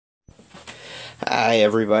Hi,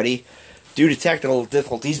 everybody. Due to technical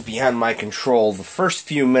difficulties beyond my control, the first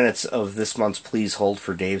few minutes of this month's Please Hold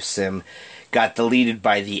for Dave Sim got deleted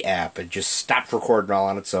by the app. It just stopped recording all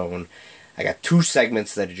on its own. I got two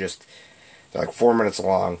segments that they're like 4 minutes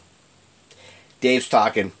long. Dave's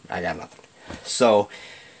talking, I got nothing. So,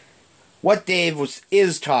 what Dave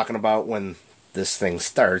is talking about when this thing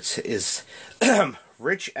starts is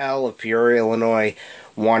Rich L of Peoria, Illinois,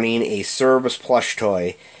 wanting a Cerebus plush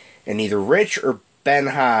toy, and either Rich or Ben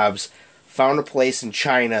Hobbs found a place in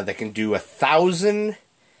China that can do 1,000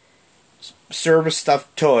 Cerebus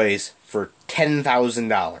stuffed toys for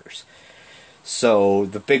 $10,000. So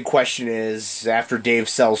the big question is, after Dave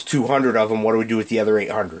sells 200 of them, what do we do with the other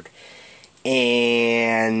 800?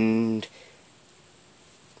 And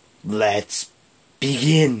let's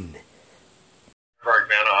begin.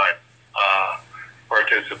 Park Anaheim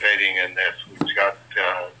participating in this. We've got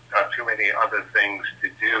too many other things to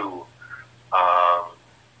do.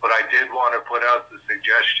 But I did want to put out the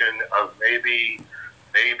suggestion of maybe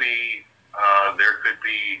there could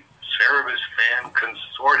be Cerebus Fan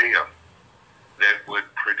Consortium that would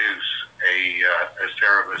produce a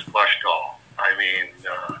Cerebus plush doll. I mean,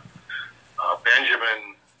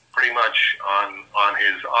 Benjamin pretty much on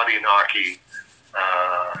his Audinaki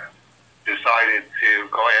decided to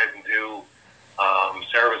go ahead and do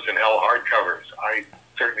Cerebus in Hell hardcovers. I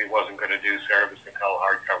certainly wasn't going to do Cerebus in Hell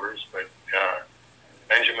hardcovers, but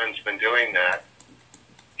Benjamin's been doing that.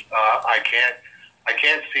 I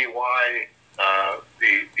can't see why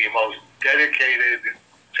the most dedicated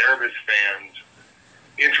Cerebus fans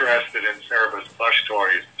interested in Cerebus plush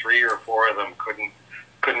toys, 3 or 4 of them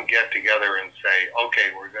couldn't get together and say,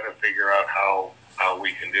 okay, we're going to figure out how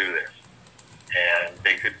we can do this. And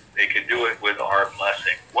they could do it with our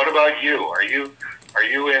blessing. What about you? Are you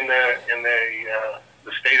in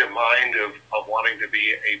the state of mind of wanting to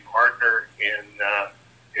be a partner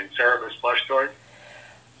in Cerebus plush toys?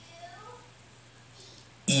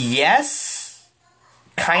 Yes,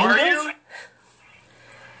 kind of. You?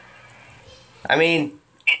 I mean,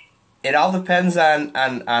 it all depends on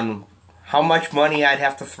how much money I'd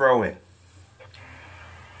have to throw in.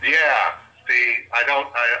 Yeah.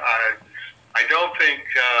 I don't think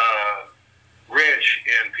Rich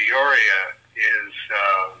in Peoria is.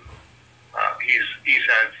 He's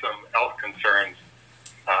had some health concerns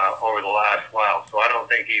over the last while, so I don't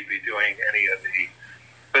think he'd be doing any of the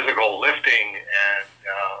physical lifting and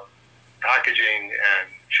packaging and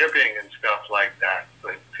shipping and stuff like that.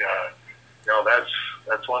 But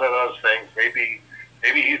that's one of those things. Maybe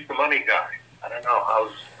he's the money guy. I don't know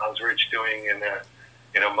how's Rich doing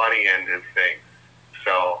in a money end of things.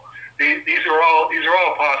 So these are all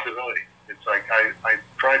possibilities. It's like I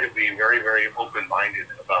try to be very, very open-minded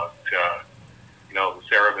about the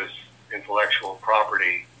Cerebus intellectual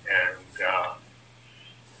property, and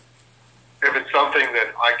if it's something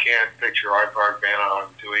that I can't picture Aardvark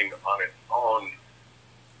Anaheim doing on its own,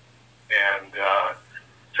 and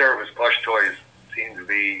Cerebus plush toys seem to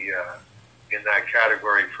be in that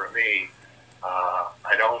category for me,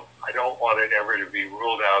 I don't want it ever to be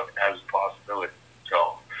ruled out as a possibility.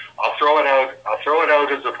 So I'll throw it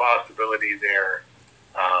out as a possibility there.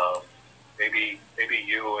 Maybe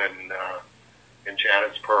you and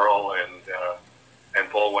Janice Pearl and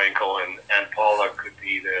Bullwinkle and Paula could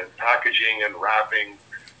be the packaging and wrapping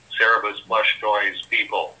Cerebus plush toys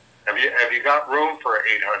people. Have you got room for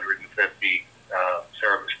 850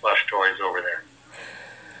 Cerebus plush toys over there?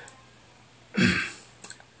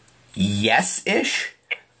 Yes-ish.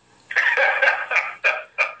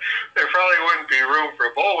 There probably wouldn't be room for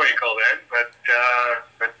Bullwinkle then,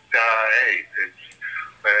 but hey,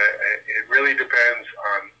 it really depends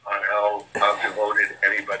on how devoted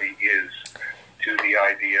anybody is to the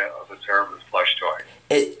idea of a Cerebus plush toy.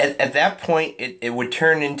 At that point, it would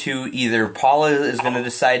turn into either Paula is going to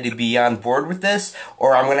decide to be on board with this,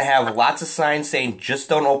 or I'm going to have lots of signs saying, just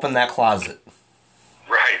don't open that closet.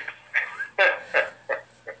 Right.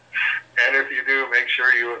 And if you do, make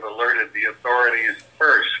sure you have alerted the authorities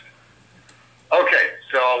first. Okay,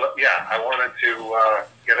 so yeah, I wanted to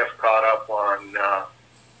get us caught up on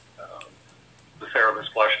the Cerebus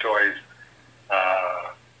plush toys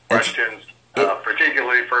questions,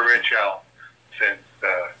 particularly for Rich L, since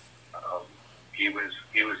he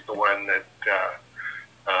was the one that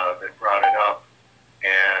brought it up.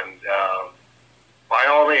 And by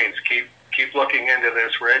all means, keep looking into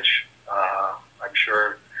this, Rich. I'm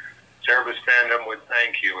sure Cerebus fandom would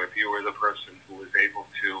thank you if you were the person who was able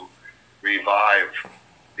to revive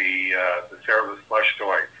the Cerebus plush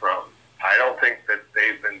toy from. I don't think that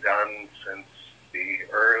they've been done since the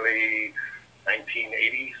early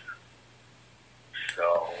 1980s.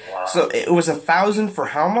 So So it was 1,000 for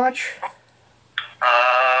how much?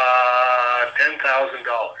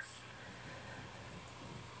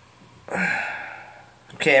 $10,000.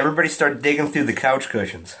 Okay, everybody start digging through the couch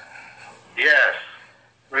cushions. Yes,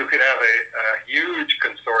 we could have a huge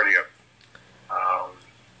consortium.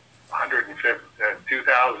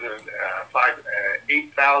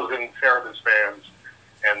 8,000 Cerebus fans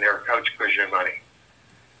and their couch cushion money.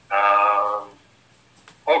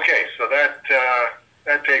 Okay, so that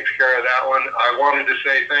takes care of that one. I wanted to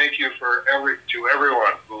say thank you to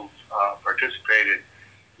everyone who participated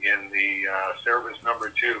in the Cerebus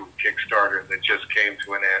 #2 Kickstarter that just came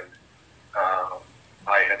to an end.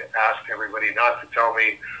 I had asked everybody not to tell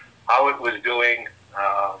me how it was doing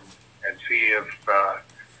and see if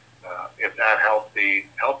that helped the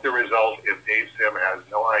result. If Dave Sim has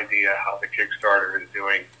no idea how the Kickstarter is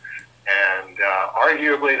doing, and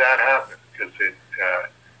arguably that happened because it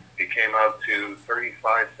came out to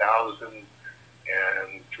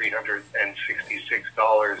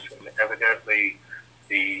 $35,366, and evidently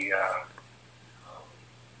the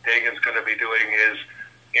Dagan's going to be doing his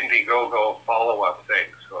Indiegogo follow-up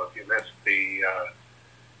thing. So if you missed the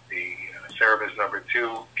Cerebus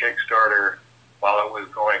 #2 Kickstarter while it was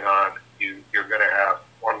going on, you're going to have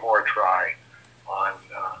one more try on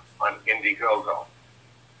Indiegogo.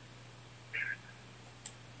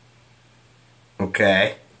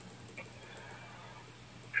 Okay.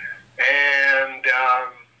 And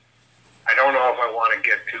I don't know if I want to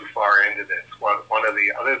get too far into this. One of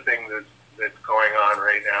the other things that's going on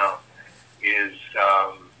right now is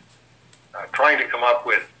trying to come up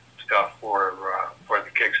with stuff for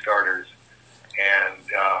the Kickstarters,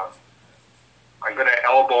 and I'm going to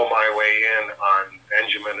elbow my way in on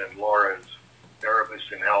Benjamin and Laura's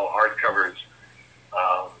Cerebus in Hell hardcovers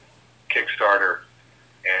Kickstarter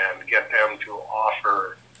and get them to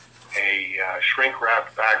offer a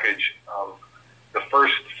shrink-wrapped package of the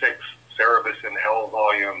first 6 Cerebus in Hell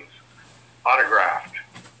volumes autographed.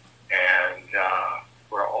 And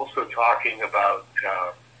we're also talking about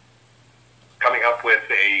coming up with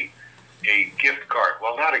a gift card.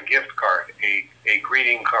 Well, not a gift card, a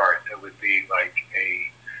greeting card that would be like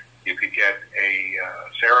you could get a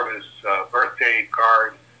Cerebus birthday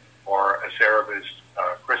card or a Cerebus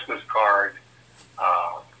Christmas card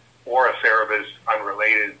or a Cerebus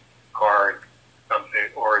unrelated card,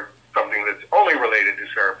 something that's only related to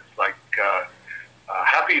Cerebus, like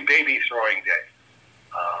Happy Baby Throwing Day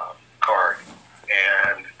card.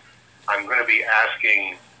 And I'm going to be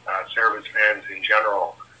asking Cerebus fans in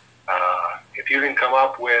general, if you can come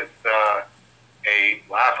up with a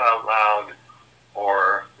laugh out loud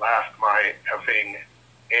or laugh my effing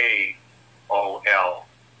AOL,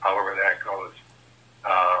 however that goes,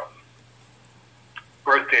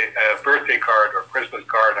 birthday card or Christmas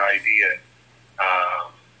card idea,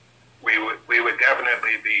 we would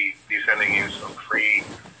definitely be sending you some free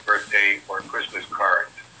birthday or Christmas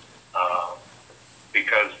cards,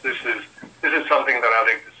 because this is something that I'd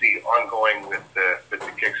like to see ongoing with the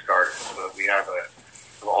Kickstarter, so that we have a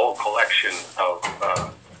whole collection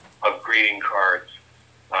of greeting cards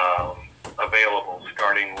available,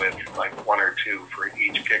 starting with like 1 or 2 for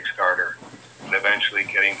each Kickstarter, and eventually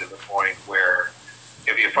getting to the point where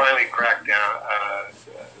if you finally crack down,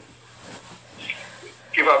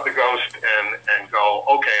 give up the ghost and go,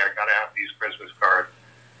 okay, I got to have these Christmas cards.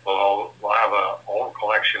 We'll have a whole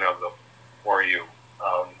collection of them for you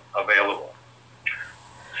available.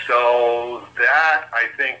 So that, I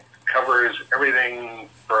think, covers everything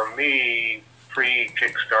for me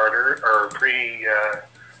pre-Kickstarter or Please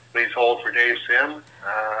Hold for Dave Sim.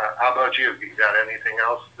 How about you? You got anything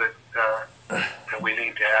else that we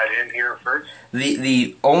need to add in here first?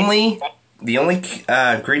 The only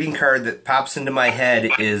greeting card that pops into my head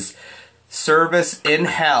is Cerebus in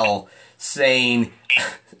Hell saying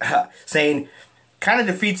kind of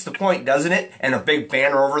defeats the point, doesn't it? And a big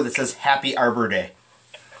banner over that says Happy Arbor Day.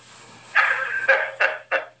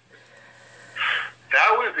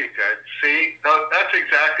 That would be good. See, that's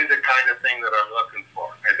exactly the kind of thing that I'm looking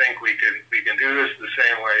for. I think we can do this the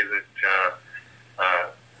same way that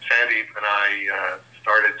Sandeep and I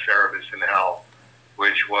started Cerebus in Hell,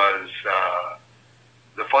 which was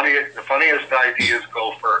the funniest ideas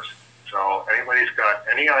go first. So anybody's got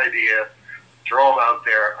any idea, throw them out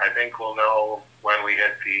there. I think we'll know when we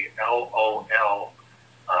hit the LOL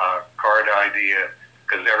card idea,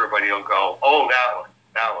 because everybody will go, oh, that one.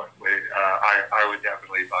 I would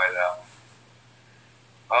definitely buy that one.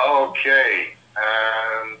 Okay,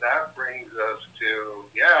 and that brings us to,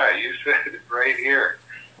 you said it right here.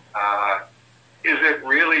 Is it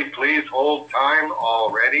really Please Hold time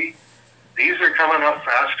already? These are coming up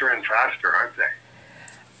faster and faster, aren't they?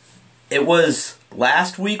 It was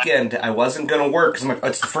last weekend. I wasn't going to work because I'm like,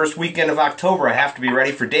 it's the first weekend of October. I have to be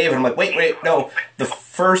ready for Dave. And I'm like, wait, no. The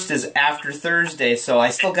 1st is after Thursday, so I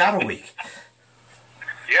still got a week.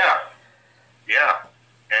 Yeah.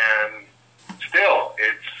 And still,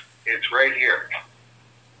 it's right here.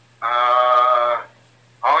 How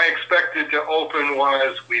I expected to open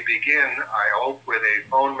was, we begin, I hope, with a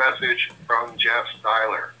phone message from Jeff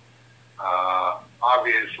Styler.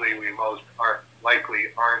 Obviously, we most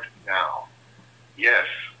likely aren't now. Yes,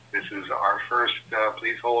 this is our first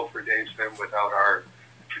Please Hold for Dave Sim without our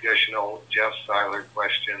traditional Jeff Styler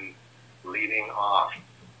question leading off.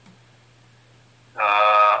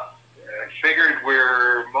 I figured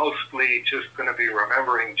we're mostly just going to be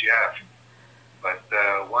remembering Jeff, but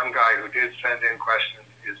one guy who did send in questions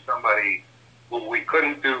is somebody who we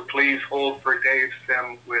couldn't do Please Hold for Dave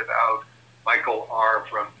Sim without Michael R.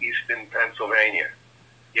 from Easton, Pennsylvania.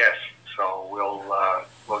 Yes, so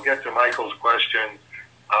we'll get to Michael's question.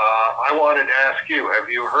 I wanted to ask you, have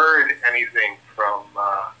you heard anything from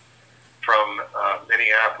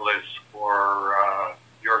Minneapolis or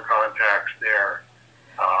your contacts there?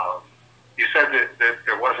 You said that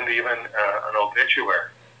there wasn't even an obituary.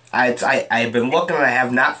 I've been looking and I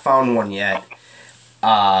have not found one yet.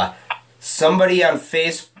 Somebody on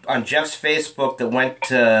Jeff's Facebook that went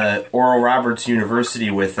to Oral Roberts University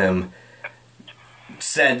with him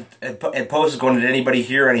said, and posted going, did anybody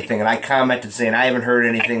hear anything? And I commented saying, I haven't heard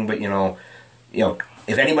anything, but you know,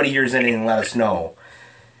 if anybody hears anything, let us know.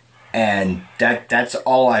 And that's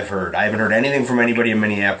all I've heard. I haven't heard anything from anybody in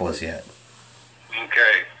Minneapolis yet.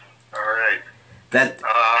 Okay, all right.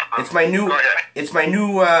 It's my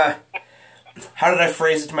new. How did I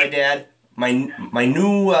phrase it to my dad? My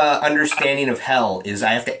new understanding of hell is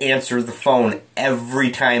I have to answer the phone every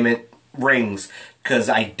time it rings, because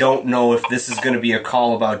I don't know if this is going to be a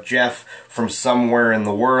call about Jeff from somewhere in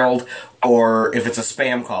the world or if it's a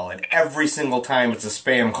spam call. And every single time it's a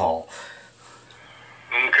spam call.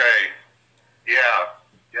 Okay. Yeah,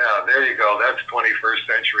 there you go. That's 21st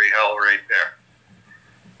century hell right there.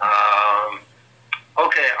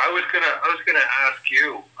 Okay, I was gonna ask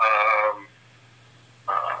you,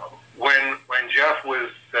 when Jeff was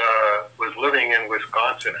living in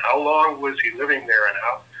Wisconsin, how long was he living there, and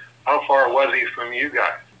how far was he from you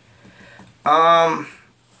guys? I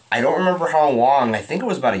don't remember how long. I think it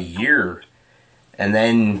was about a year. And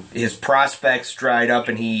then his prospects dried up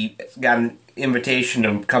and he got an invitation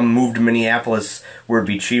to come move to Minneapolis where it'd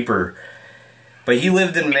be cheaper. But he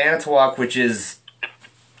lived in Manitowoc, which is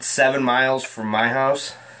 7 miles from my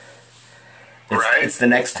house. It's the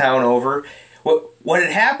next town over. What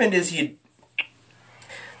had happened is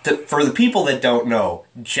for the people that don't know,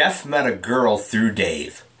 Jeff met a girl through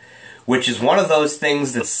Dave, which is one of those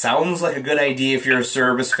things that sounds like a good idea if you're a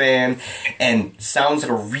Service fan, and sounds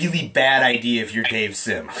like a really bad idea if you're Dave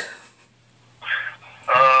Sim.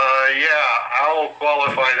 Yeah, I'll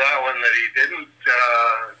qualify that one that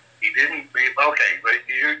he didn't meet. Okay, but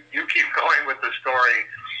you keep going with the story,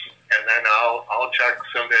 and then I'll check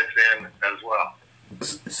some bits in as well.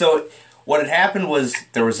 So what had happened was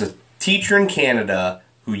there was a teacher in Canada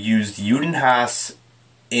who used Judenhaus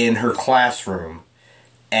in her classroom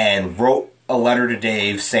and wrote a letter to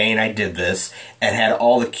Dave saying I did this, and had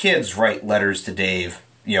all the kids write letters to Dave,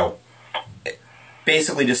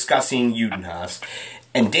 basically discussing Judenhaus.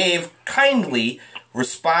 And Dave kindly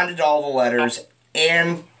responded to all the letters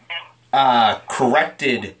and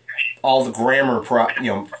corrected all the grammar,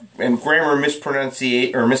 and grammar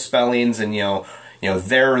mispronunciation or misspellings, and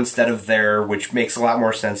there instead of there, which makes a lot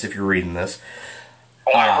more sense if you're reading this.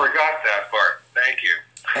 Oh, I forgot that part. Thank you.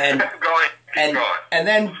 And and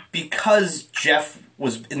then because Jeff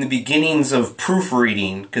was in the beginnings of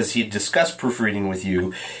proofreading, because he had discussed proofreading with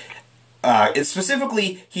you,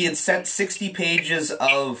 specifically he had sent 60 pages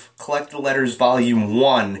of Collected Letters Volume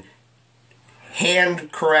 1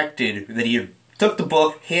 hand-corrected, that he had took the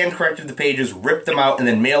book, hand-corrected the pages, ripped them out, and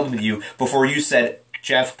then mailed them to you before you said,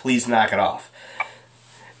 Jeff, please knock it off.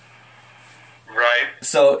 Right.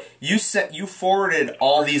 So you forwarded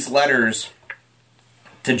all these letters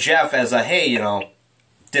to Jeff as a, hey,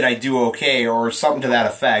 did I do okay, or something to that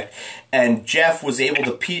effect. And Jeff was able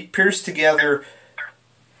to pierce together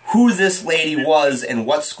who this lady was and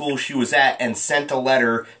what school she was at, and sent a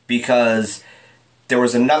letter because there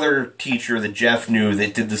was another teacher that Jeff knew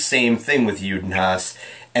that did the same thing with Judenhaus,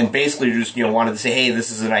 and basically just, wanted to say, hey,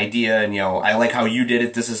 this is an idea, and, I like how you did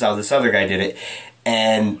it, this is how this other guy did it.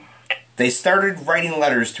 And they started writing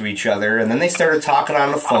letters to each other, and then they started talking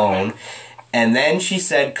on the phone, and then she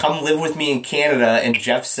said, come live with me in Canada, and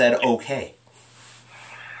Jeff said, okay.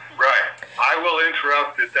 Right. I will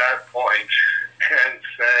interrupt at that point and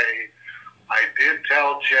say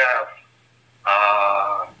tell Jeff,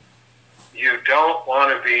 you don't want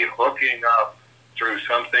to be hooking up through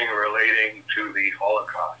something relating to the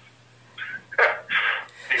Holocaust.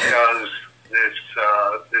 Because this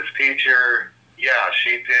teacher,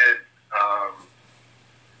 she did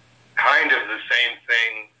kind of the same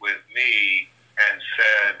thing with me and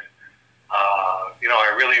said,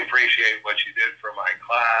 I really appreciate what you did for my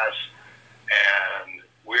class, and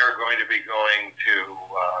we are going to be going to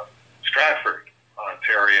Stratford,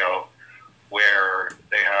 Ontario, where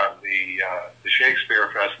they have the Shakespeare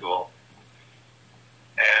Festival.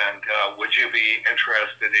 And would you be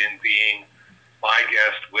interested in being my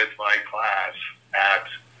guest with my class at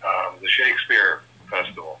the Shakespeare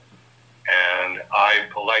Festival? And I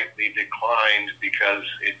politely declined because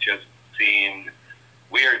it just seemed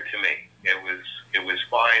weird to me. It was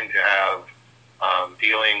fine to have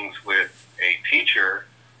dealings with a teacher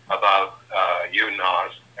about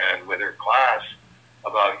UNOS and with her class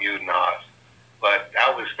about UNOS, but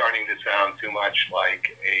that was starting to sound too much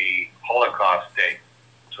like a Holocaust date.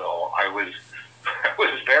 So I was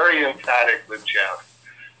very emphatic with Jeff.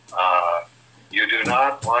 You do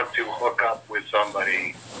not want to hook up with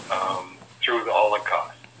somebody through the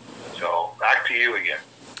Holocaust. So back to you again.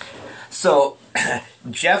 So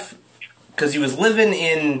Jeff, because he was living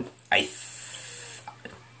in, I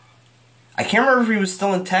can't remember if he was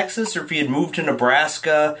still in Texas or if he had moved to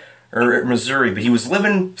Nebraska or Missouri, but he was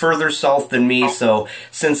living further south than me. So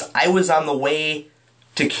since I was on the way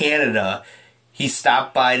to Canada, he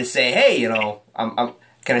stopped by to say, "Hey,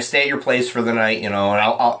 can I stay at your place for the night? And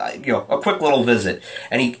I'll a quick little visit."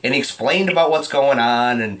 And he explained about what's going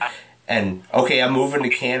on and okay, I'm moving to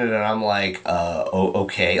Canada, and I'm like,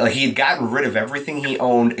 okay. Like, he had gotten rid of everything he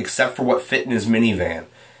owned except for what fit in his minivan.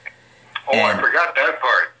 I forgot that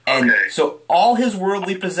part. And so all his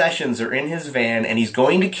worldly possessions are in his van, and he's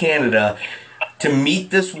going to Canada to meet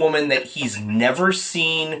this woman that he's never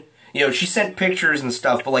seen. She sent pictures and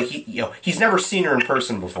stuff, but he's never seen her in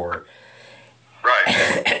person before.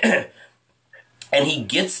 Right. And he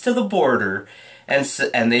gets to the border, and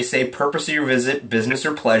they say, "Purpose of your visit, business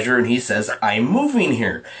or pleasure?" And he says, "I'm moving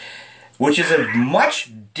here," which is a much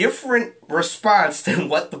different response than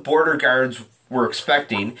what the border guards were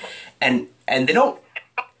expecting. And they don't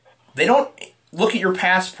look at your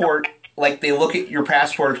passport like they look at your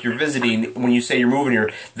passport if you're visiting when you say you're moving here.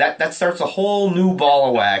 That starts a whole new ball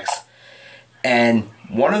of wax. And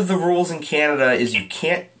one of the rules in Canada is you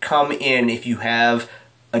can't come in if you have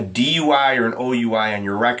a DUI or an OUI on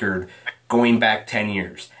your record going back 10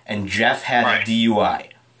 years. And Jeff had a DUI.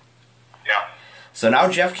 Yeah. So now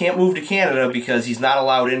Jeff can't move to Canada because he's not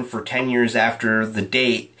allowed in for 10 years after the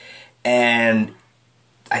date. And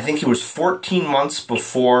I think it was 14 months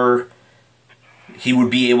before he would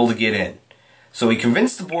be able to get in. So he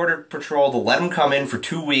convinced the Border Patrol to let him come in for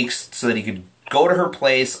 2 weeks so that he could go to her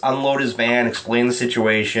place, unload his van, explain the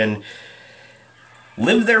situation,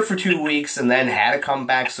 lived there for 2 weeks, and then had to come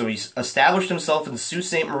back. So he established himself in Sault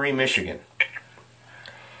Ste. Marie, Michigan.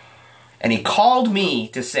 And he called me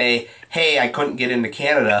to say, "Hey, I couldn't get into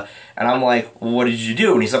Canada." And I'm like, "Well, what did you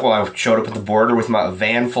do?" And he's like, "Well, I showed up at the border with my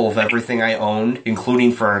van full of everything I owned,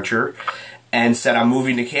 including furniture, and said I'm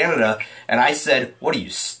moving to Canada." And I said, "What are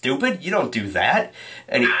you, stupid? You don't do that."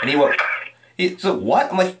 And he went, so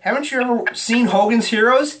what? I'm like, "Haven't you ever seen Hogan's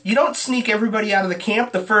Heroes? You don't sneak everybody out of the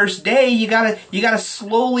camp the first day. You gotta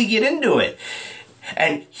slowly get into it."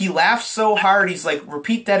 And he laughed so hard, he's like,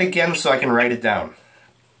 "Repeat that again so I can write it down."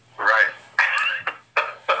 Right.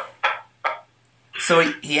 So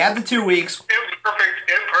he had the 2 weeks.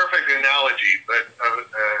 Imperfect analogy, but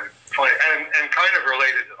funny, and kind of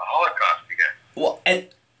related to the Holocaust again. Well,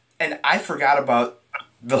 and I forgot about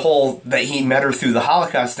the whole that he met her through the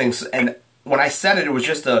Holocaust things. And when I said it, it was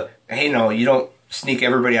just hey, no, you don't sneak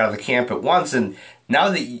everybody out of the camp at once. And now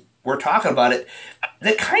that we're talking about it,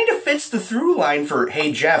 that kind of fits the through line for,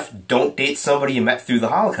 hey, Jeff, don't date somebody you met through the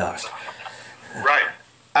Holocaust. Right.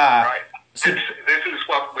 Right. So this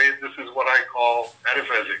is what I call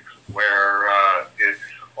metaphysics, where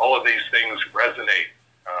all of these things resonate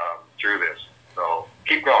through this. So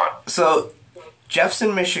keep going. So Jeff's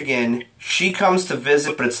in Michigan. She comes to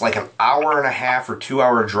visit, but it's like an hour and a half or 2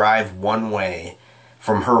 hour drive one way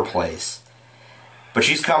from her place. But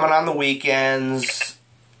she's coming on the weekends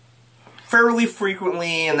fairly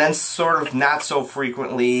frequently, and then sort of not so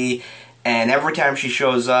frequently. And every time she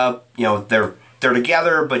shows up, they're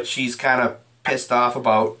together, but she's kind of pissed off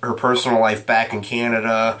about her personal life back in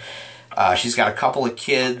Canada. She's got a couple of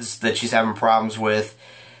kids that she's having problems with.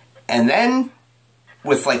 And then,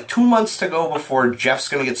 with like 2 months to go before Jeff's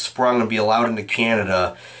going to get sprung and be allowed into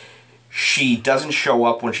Canada, she doesn't show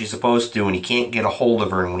up when she's supposed to, and he can't get a hold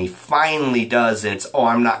of her, and when he finally does, it's, oh,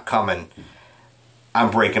 I'm not coming.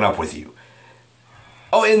 I'm breaking up with you.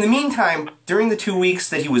 Oh, in the meantime, during the 2 weeks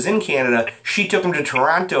that he was in Canada, she took him to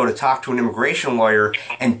Toronto to talk to an immigration lawyer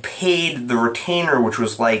and paid the retainer, which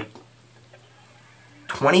was like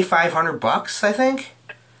 $2,500, I think?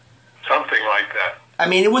 Something like that. I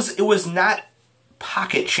mean, it was not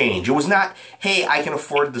pocket change. It was not, hey, I can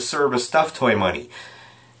afford the service stuffed toy money.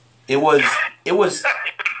 It was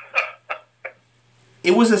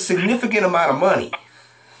a significant amount of money.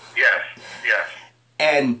 Yes, yes.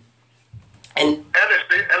 And a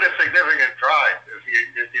significant drive.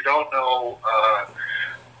 If you don't know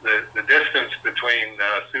the distance between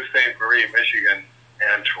Sault Ste. Marie, Michigan,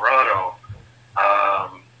 and Toronto,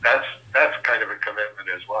 that's kind of a commitment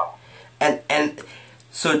as well. And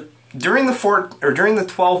so during the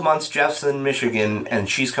 12 months Jeff's in Michigan and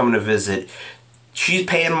she's coming to visit, she's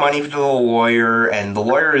paying money to the lawyer, and the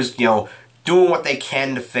lawyer is, doing what they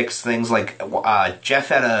can to fix things. Like Jeff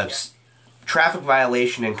had a traffic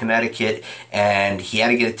violation in Connecticut, and he had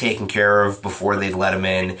to get it taken care of before they'd let him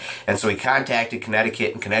in. And so he contacted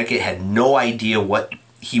Connecticut, and Connecticut had no idea what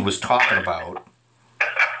he was talking about.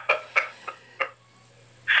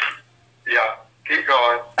 Yeah, keep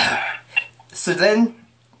going. So then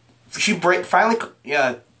she finally,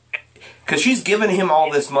 because she's given him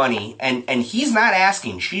all this money, and he's not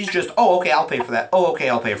asking. She's just, oh, okay, I'll pay for that. Oh, okay,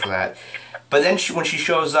 I'll pay for that. But then when she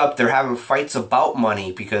shows up, they're having fights about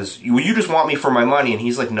money because you just want me for my money. And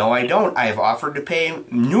he's like, no, I don't. I have offered to pay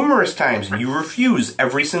numerous times, and you refuse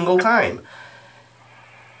every single time.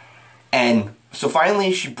 And so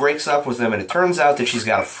finally she breaks up with him, and it turns out that she's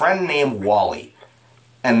got a friend named Wally.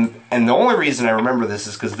 And the only reason I remember this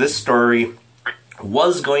is because this story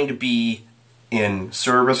was going to be in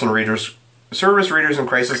Service Readers in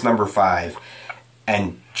Crisis number 5.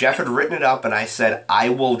 And Jeff had written it up, and I said, I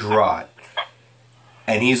will draw it.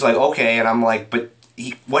 And he's like, okay, and I'm like, but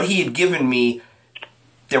what he had given me,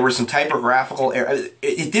 there were some typographical errors.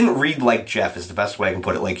 It didn't read like Jeff, is the best way I can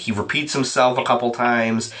put it. Like, he repeats himself a couple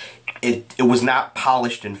times. It was not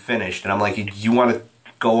polished and finished. And I'm like, do you want to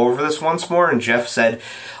go over this once more? And Jeff said,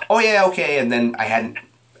 oh yeah, okay, and then I hadn't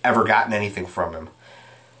ever gotten anything from him.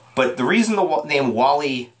 But the reason the name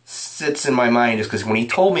Wally sits in my mind is because when he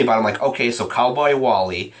told me about it, I'm like, okay, so Cowboy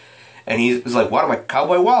Wally. And he was like, what? I'm like,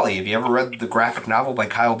 Cowboy Wally. Have you ever read the graphic novel by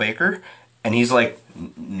Kyle Baker? And he's like,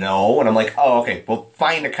 no. And I'm like, oh, okay, well,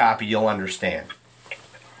 find a copy, you'll understand.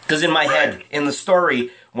 Because in my head, in the story,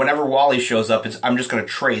 whenever Wally shows up, I'm just going to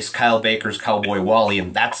trace Kyle Baker's Cowboy Wally,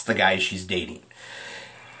 and that's the guy she's dating.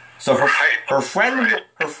 So her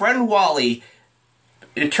friend Wally,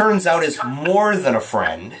 it turns out, is more than a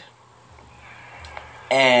friend.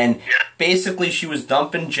 And basically she was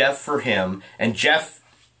dumping Jeff for him, and Jeff,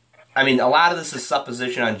 I mean, a lot of this is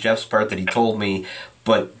supposition on Jeff's part that he told me,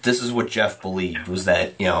 but this is what Jeff believed, was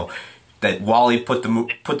that, that Wally put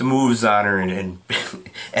the moves on her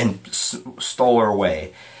and stole her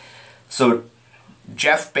away. So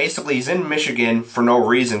Jeff basically is in Michigan for no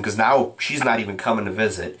reason, because now she's not even coming to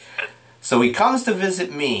visit. So he comes to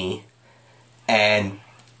visit me, and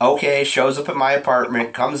okay, shows up at my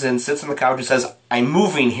apartment, comes in, sits on the couch, and says, I'm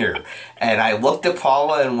moving here. And I looked at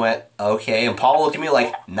Paula and went, okay. And Paula looked at me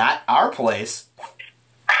like, not our place.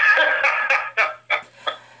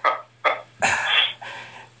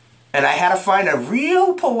 And I had to find a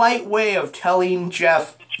real polite way of telling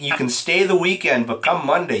Jeff, you can stay the weekend, but come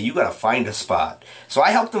Monday, you gotta find a spot. So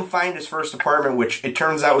I helped him find his first apartment, which it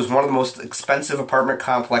turns out was one of the most expensive apartment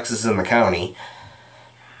complexes in the county.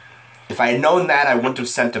 If I had known that, I wouldn't have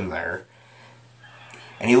sent him there.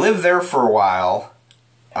 And he lived there for a while.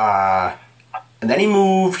 And then he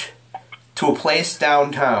moved to a place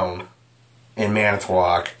downtown in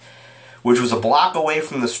Manitowoc, which was a block away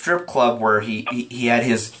from the strip club where he had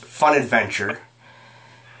his fun adventure.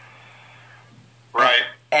 Right.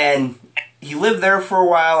 And he lived there for a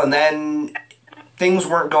while, and then things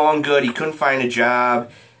weren't going good. He couldn't find a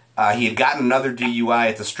job. He had gotten another DUI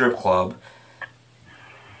at the strip club.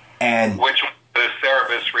 And which was the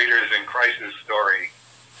Cerebus Readers in Crisis story.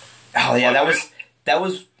 Oh yeah, that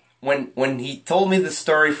was when he told me the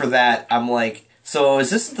story for that. I'm like, so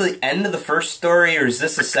is this the end of the first story, or is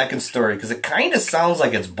this a second story? Because it kind of sounds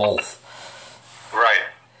like it's both. Right.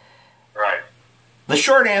 Right. The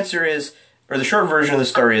short answer is, or the short version of the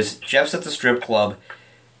story is, Jeff's at the strip club.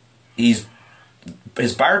 His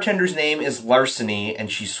bartender's name is Larceny,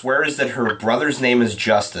 and she swears that her brother's name is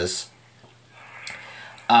Justice.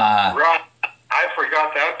 Right. I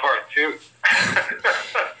forgot that part too.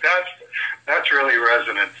 That's really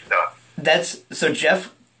resonant stuff. So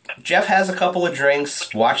Jeff Jeff has a couple of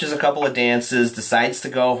drinks, watches a couple of dances, decides to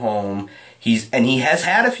go home. He has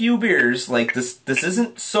had a few beers. Like, this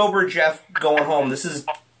isn't sober Jeff going home. This is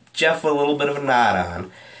Jeff with a little bit of a nod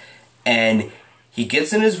on. And he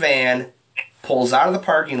gets in his van, pulls out of the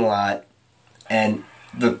parking lot, and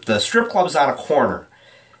the strip club's on a corner.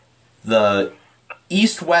 The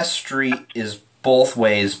east-west street is both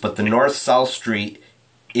ways, but the north-south street,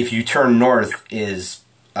 if you turn north, is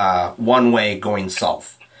one way going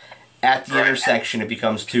south. At the intersection, it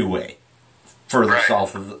becomes two-way, further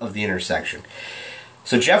south of the intersection.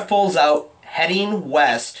 So Jeff pulls out, heading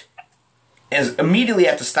west, is immediately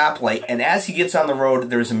at the stoplight, and as he gets on the road,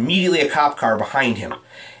 there's immediately a cop car behind him.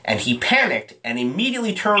 And he panicked and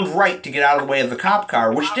immediately turned right to get out of the way of the cop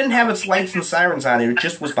car, which didn't have its lights and sirens on it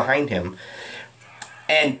just was behind him,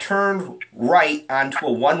 and turned right onto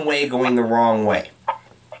a one-way going the wrong way.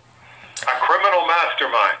 A criminal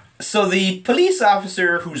mastermind. So the police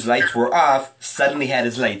officer whose lights were off suddenly had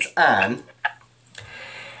his lights on,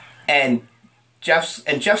 and Jeff's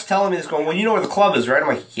telling me this, going, well, you know where the club is, right? I'm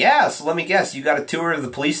like, yeah, so let me guess, you got a tour of the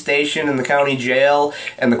police station and the county jail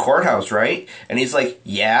and the courthouse, right? And he's like,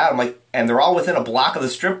 yeah. I'm like, and they're all within a block of the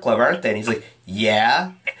strip club, aren't they? And he's like,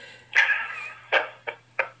 yeah.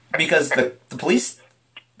 Because the police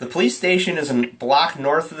station is a block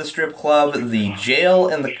north of the strip club, the jail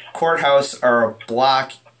and the courthouse are a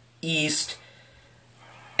block east,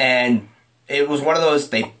 and it was one of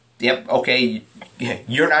those, yep, okay,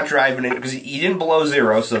 you're not driving it, because he didn't below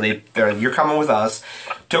zero, so you're coming with us.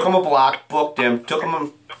 Took him a block, booked him, took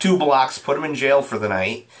him 2 blocks, put him in jail for the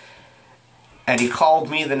night, and he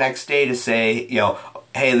called me the next day to say,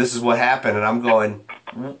 hey, this is what happened, and I'm going,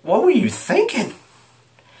 what were you thinking?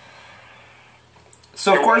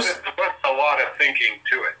 So, of course, there was a lot of thinking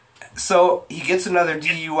to it. So, he gets another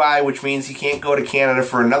DUI, which means he can't go to Canada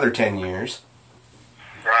for another 10 years.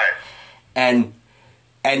 Right. And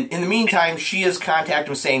in the meantime, she has contacted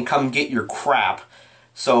him saying, come get your crap.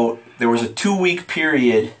 So there was a 2-week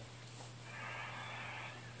period.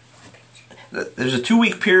 There's a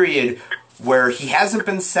 2-week period where he hasn't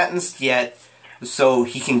been sentenced yet, so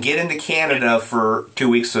he can get into Canada for 2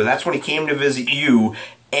 weeks. So that's when he came to visit you,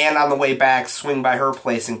 and on the way back, swing by her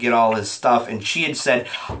place and get all his stuff. And she had said,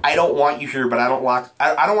 I don't want you here, but I don't want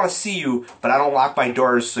to see you, but I don't lock my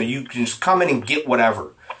doors, so you can just come in and get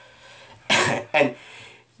whatever. And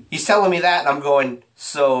he's telling me that, and I'm going,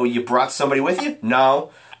 so you brought somebody with you?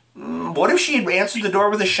 No. What if she had answered the door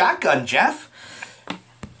with a shotgun, Jeff?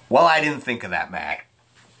 Well, I didn't think of that, Matt.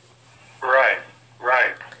 Right.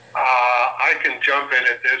 I can jump in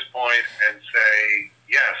at this point and say,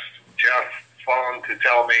 yes, Jeff phoned to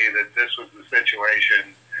tell me that this was the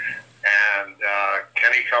situation, and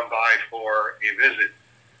can he come by for a visit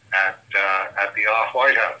at the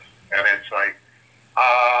Off-White House? And it's like,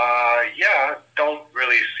 yeah, don't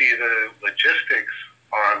really see the logistics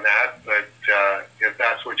on that, but if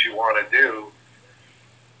that's what you want to do,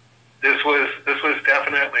 this was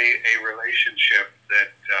definitely a relationship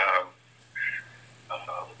that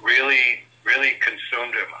really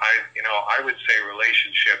consumed him. I would say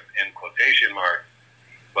relationship in quotation marks,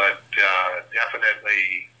 but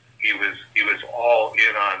definitely he was all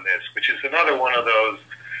in on this, which is another one of those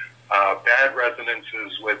bad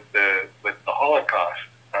resonances with the Holocaust.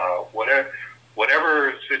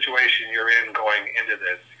 Whatever situation you're in going into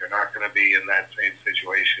this, you're not going to be in that same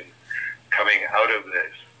situation coming out of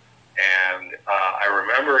this. And I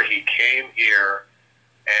remember he came here,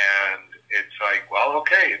 and it's like, well,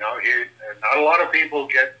 okay, not a lot of people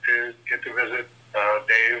get to visit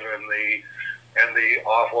Dave and the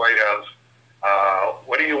Off-White House.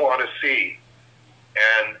 What do you want to see?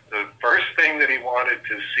 And the first thing that he wanted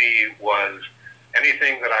to see was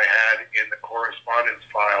anything that I had in the correspondence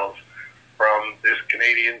files from this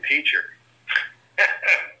Canadian teacher.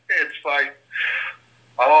 It's like,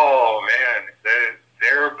 oh man,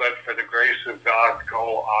 there but for the grace of God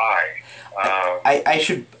go I.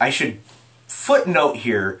 I should footnote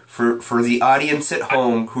here for the audience at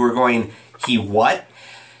home who are going, he what?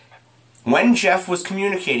 When Jeff was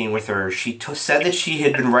communicating with her, she said that she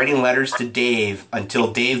had been writing letters to Dave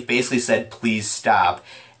until Dave basically said, please stop,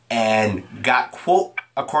 and got, quote,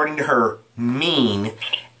 according to her, mean,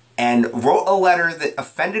 and wrote a letter that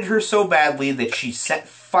offended her so badly that she set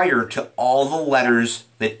fire to all the letters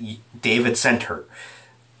that Dave had sent her.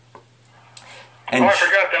 And I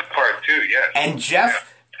forgot that part too, yes. And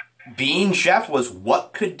Jeff, being Jeff, was,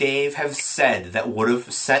 what could Dave have said that would have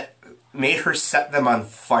made her set them on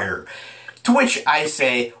fire? To which I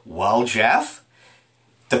say, well, Jeff,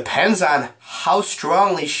 depends on how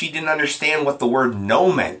strongly she didn't understand what the word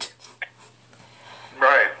no meant.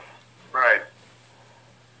 Right.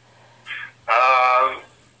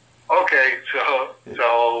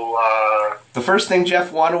 the first thing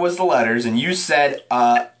Jeff wanted was the letters, and you said,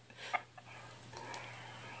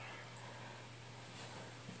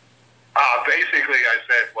 basically, I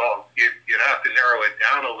said, well, you'd have to narrow it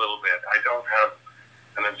down a little bit. I don't have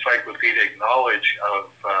an encyclopedic knowledge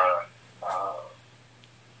of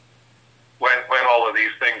when all of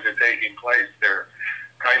these things are taking place. They're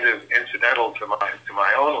kind of incidental to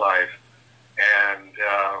my own life, and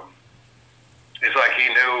it's like he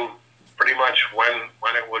knew pretty much when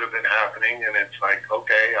it would have been happening, and it's like,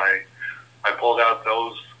 okay, I pulled out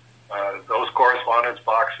those correspondence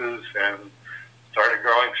boxes and started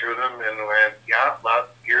going through them and went, yeah,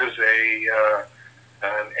 here's an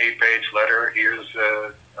 8-page letter, here's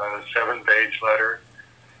a 7-page letter,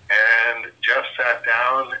 and Jeff sat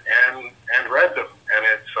down and read them, and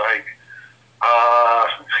it's like,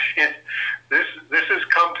 this has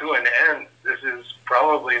come to an end. This is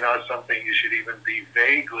probably not something you should even be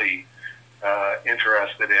vaguely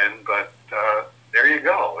interested in, but there you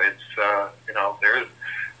go. It's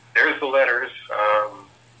there's the letters.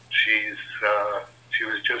 She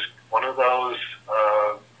was just one of those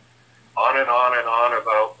on and on and on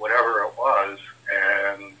about whatever it was,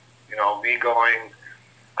 and me going,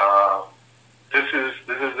 this is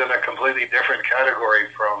in a completely different category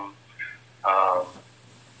from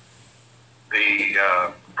the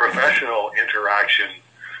professional interaction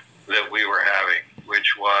that we were having,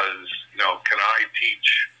 which was, can I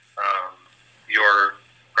teach your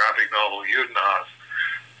graphic novel Judenhaus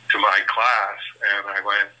to my class? And I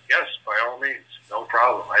went, yes, by all means, no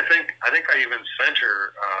problem. I think I even sent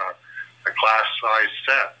her a class size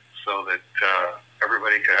set so that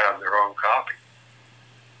everybody could have their own copy.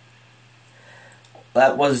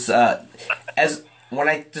 that was, as when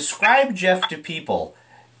I describe Jeff to people,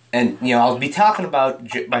 and, I'll be talking about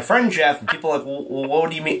my friend Jeff, and people are like, well, what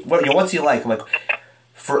do you mean? What's he like? I'm like,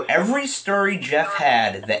 for every story Jeff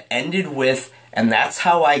had that ended with, and that's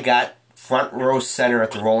how I got front row center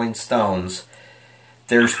at the Rolling Stones,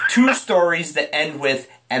 there's 2 stories that end with,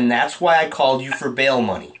 and that's why I called you for bail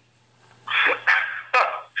money.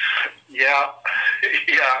 Yeah.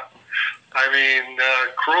 I mean,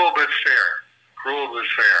 cruel but fair. Cruel but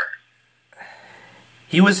fair.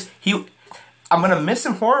 I'm going to miss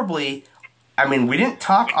him horribly. I mean, we didn't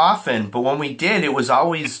talk often, but when we did, it was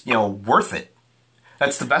always, worth it.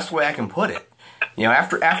 That's the best way I can put it.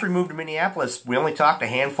 After we moved to Minneapolis, we only talked a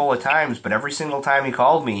handful of times, but every single time he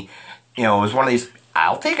called me, it was one of these,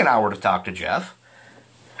 I'll take an hour to talk to Jeff.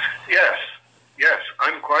 Yes,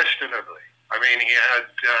 unquestionably. I mean, he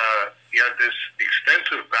had this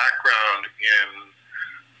extensive background in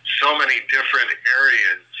so many different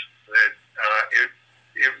areas that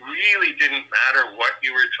it really didn't matter what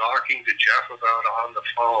you were talking to Jeff about on the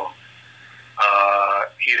phone.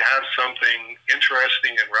 He'd have something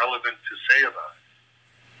interesting and relevant to say about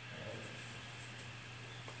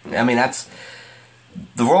it. I mean, that's...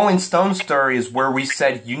 The Rolling Stone story is where we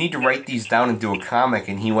said, you need to write these down and do a comic,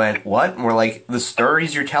 and he went, what? And we're like, the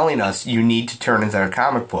stories you're telling us, you need to turn into a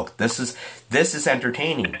comic book. This is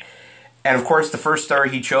entertaining. And of course, the first story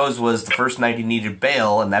he chose was the first night he needed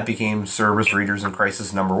bail, and that became Service Readers in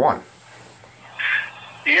Crisis #1.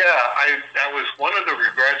 Yeah, that was one of the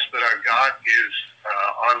regrets that I got is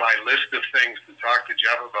on my list of things to talk to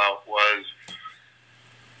Jeff about was,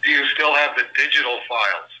 do you still have the digital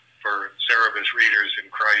files for Cerebus Readers in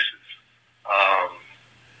Crisis?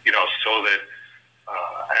 So that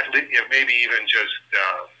at least, maybe even just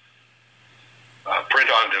print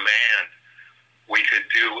on demand, we could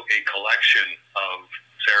do a collection of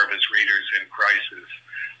Cerebus Readers in Crisis.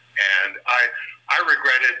 And I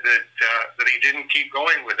regretted that he didn't keep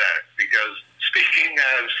going with that, because speaking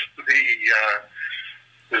as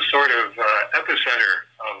the sort of epicenter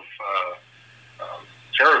of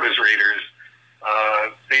Cerebus Readers,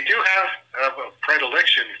 they do have a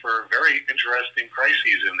predilection for very interesting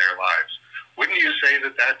crises in their lives. Wouldn't you say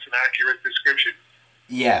that that's an accurate description?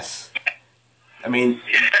 Yes. I mean,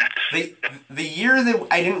 yes. The year that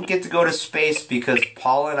I didn't get to go to space because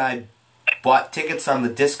Paul and I bought tickets on the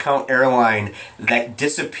discount airline that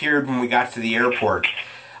disappeared when we got to the airport.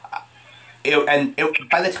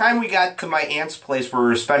 By the time we got to my aunt's place where we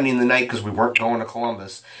were spending the night because we weren't going to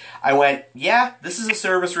Columbus, I went, yeah, this is a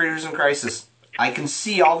Service Readers in Crisis. I can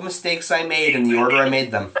see all the mistakes I made in the order I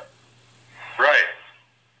made them. Right.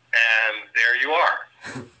 And there you are.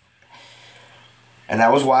 And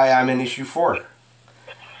that was why I'm in issue 4.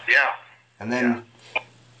 Yeah. And then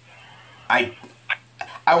I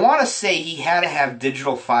want to say he had to have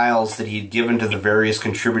digital files that he'd given to the various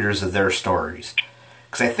contributors of their stories.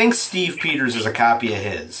 Because I think Steve Peters is a copy of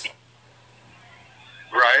his.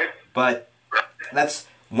 Right. But that's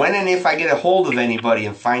when and if I get a hold of anybody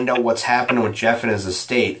and find out what's happening with Jeff and his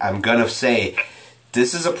estate, I'm going to say,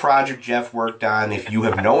 this is a project Jeff worked on. If you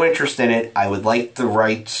have no interest in it, I would like the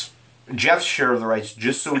rights, Jeff's share of the rights,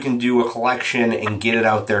 just so we can do a collection and get it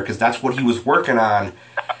out there, because that's what he was working on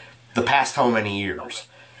the past how many years.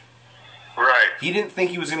 Right. He didn't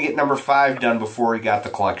think he was going to get number 5 done before he got the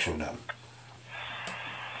collection done.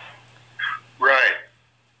 Right.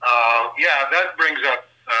 Yeah, that brings up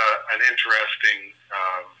an interesting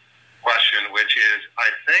question, which is, I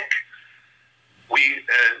think we,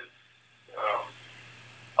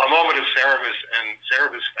 a moment of Cerebus and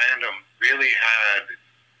Cerebus fandom really had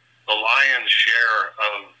the lion's share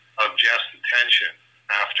of Jeff's attention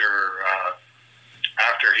after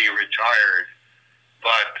he retired.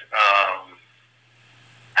 But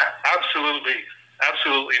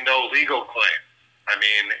absolutely no legal claim. I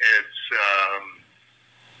mean,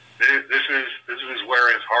 this is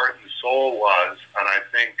where his heart and soul was, and I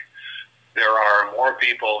think there are more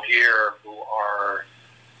people here who are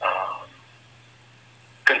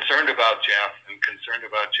concerned about Jeff and concerned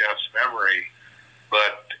about Jeff's memory,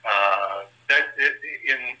 but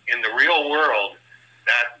in the real world,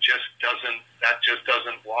 that just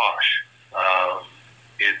doesn't wash.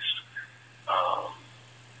 It's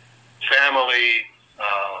family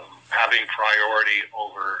having priority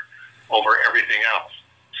over everything else.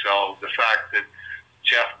 So the fact that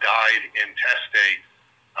Jeff died intestate,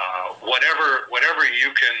 whatever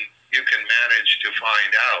you can manage to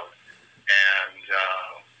find out, and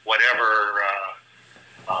whatever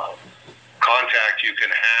contact you can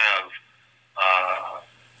have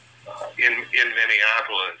in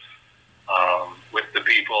Minneapolis with the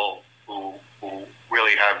people who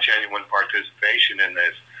really have genuine participation in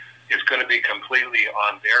this, is going to be completely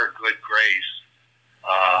on their good grace,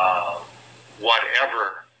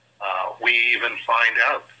 whatever we even find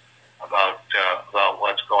out about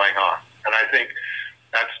what's going on. And I think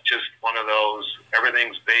that's just one of those,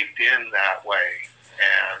 everything's baked in that way.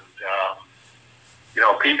 And,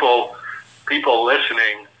 people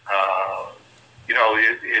listening,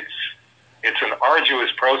 it's an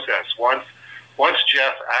arduous process. Once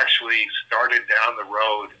Jeff actually started down the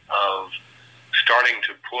road of starting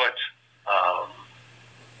to put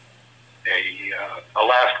a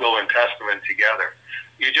last will and testament together,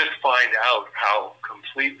 you just find out how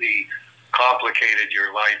completely complicated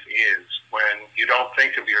your life is when you don't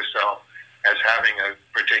think of yourself as having a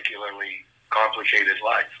particularly complicated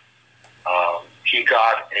life. He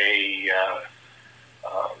got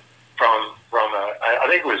I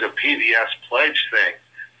think it was a PBS pledge thing,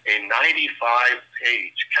 a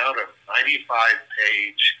 95-page, count of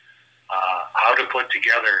 95-page, how to put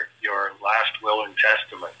together your last will and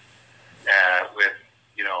testament, with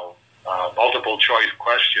multiple choice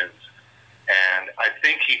questions. And I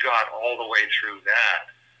think he got all the way through that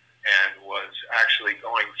and was actually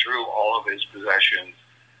going through all of his possessions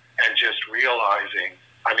and just realizing,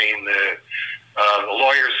 I mean, the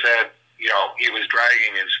lawyer said, he was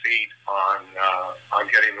dragging his feet on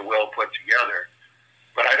getting the will put together.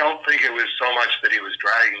 But I don't think it was so much that he was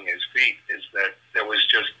dragging his feet, is that there was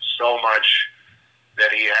just so much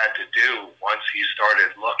that he had to do once he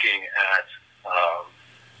started looking at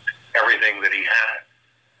everything that he had.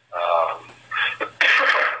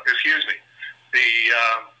 Excuse me.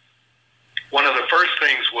 One of the first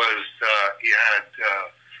things was he had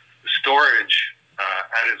storage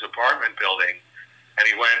at his apartment building, and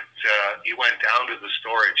he went down to the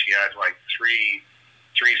storage. He had like three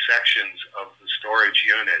sections of the storage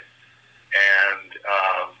unit, and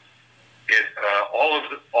all of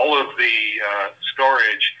the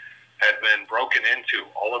storage had been broken into.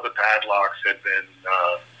 All of the padlocks had been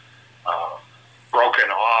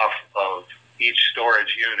broken off of each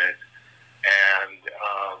storage unit, and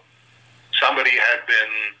somebody had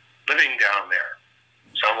been living down there.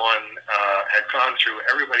 Someone had gone through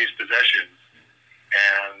everybody's possessions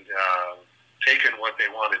and taken what they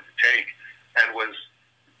wanted to take, and was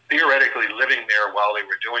theoretically living there while they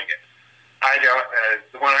were doing it.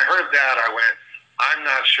 When I heard that, I went, I'm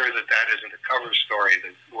not sure that isn't a cover story,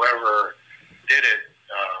 that whoever did it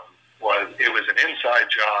was an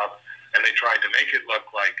inside job, and they tried to make it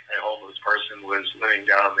look like a homeless person was living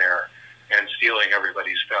down there and stealing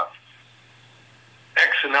everybody's stuff.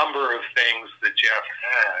 X number of things that Jeff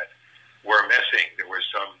had were missing. There were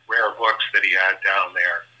some rare books that he had down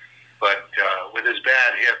there, but with his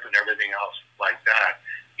bad hip and everything else like that,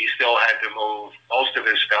 he still had to move most of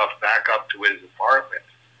his stuff back up to his apartment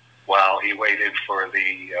while he waited for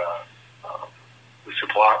the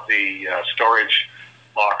storage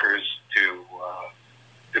lockers to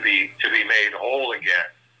be made whole again.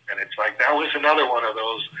 And it's like, that was another one of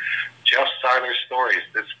those Jeff Seiler stories.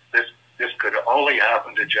 This could only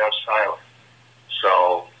happen to Jeff Seiler.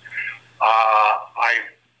 So I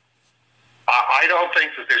don't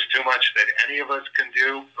think that there's too much that any of us can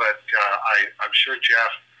do, but I'm sure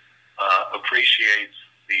Jeff appreciates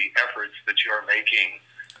the efforts that you're making,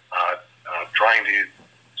 trying to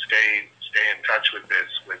stay in touch with this,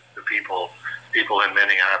 with the people in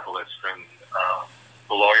Minneapolis and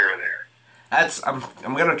the lawyer there.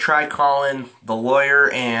 I'm gonna try calling the lawyer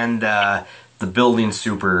and the building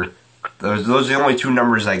super. Those are the only two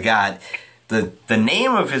numbers I got. The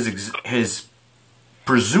name of his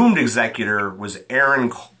presumed executor was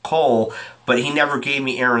Aaron Cole, but he never gave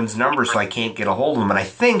me Aaron's number, so I can't get a hold of him. And I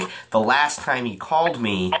think the last time he called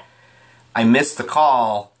me, I missed the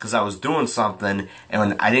call because I was doing something,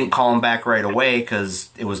 and I didn't call him back right away because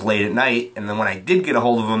it was late at night. And then when I did get a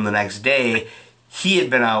hold of him the next day, he had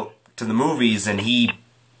been out to the movies, and he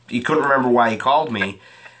couldn't remember why he called me.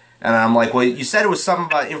 And I'm like, well, you said it was something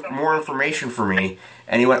about more information for me.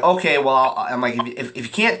 And he went, okay, well, I'm like, if you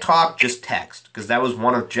can't talk, just text. Because that was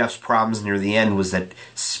one of Jeff's problems near the end, was that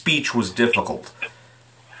speech was difficult.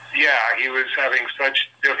 Yeah, he was having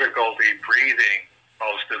such difficulty breathing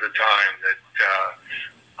most of the time that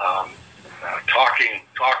talking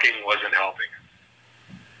wasn't helping.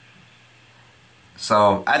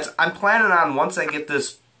 So I'm planning on, once I get the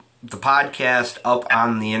podcast up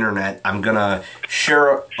on the internet, I'm going to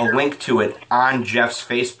share a link to it on Jeff's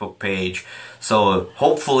Facebook page. So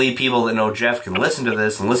hopefully people that know Jeff can listen to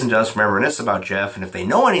this and listen to us reminisce about Jeff. And if they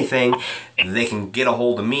know anything, they can get a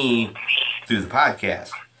hold of me through the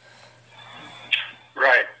podcast.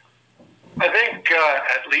 Right. I think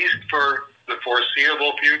at least for the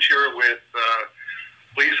foreseeable future with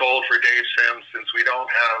Please Hold for Dave Sims, since we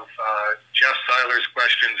don't have Jeff Seiler's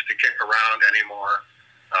questions to kick around anymore,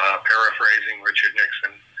 paraphrasing Richard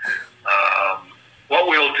Nixon, what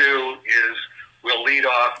we'll do is we'll lead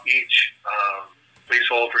off each Please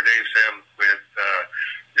Hold for Dave Sims with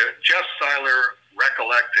Jeff Seiler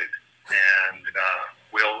recollected, and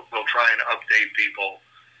we'll try and update people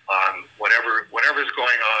on whatever's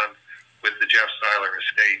going on with the Jeff Seiler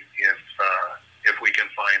estate if we can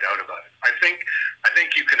find out about it. I think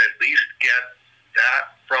you can at least get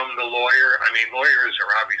that from the lawyer. I mean, lawyers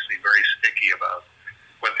are obviously very sticky about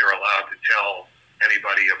what they're allowed to tell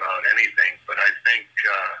anybody about anything, but I think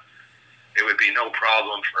it would be no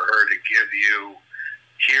problem for her to give you,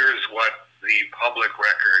 here's what the public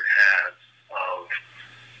record has of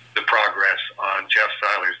the progress on Jeff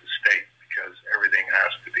Seiler's estate, because everything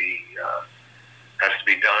has to be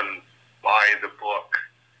done by the book,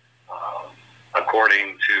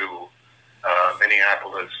 according to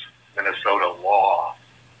Minneapolis, Minnesota law,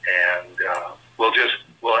 and we'll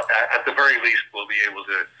at the very least we'll be able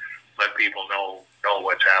to let people know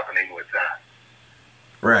what's happening with that.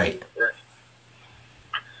 Right.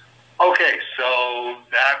 Okay, so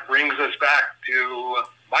that brings us back to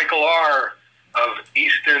Michael R. of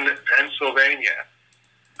Easton, Pennsylvania.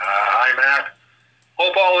 Hi, Matt.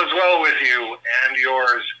 Hope all is well with you and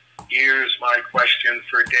yours. Here's my question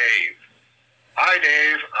for Dave. Hi,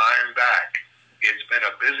 Dave. I'm back. It's been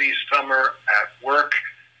a busy summer at work,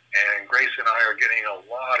 and Grace and I are getting a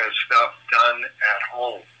lot of stuff done at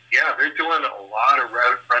home. Yeah, they're doing a lot of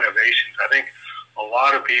renovations. I think a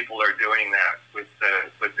lot of people are doing that with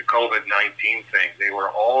the COVID-19 thing. They were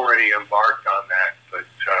already embarked on that, but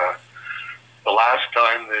the last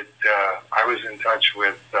time that I was in touch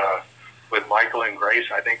with Michael and Grace,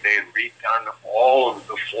 I think they had redone all of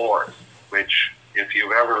the floors, which, if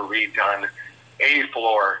you've ever redone a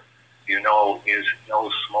floor, you know is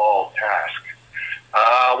no small task.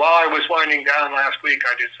 While I was winding down last week,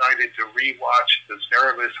 I decided to rewatch the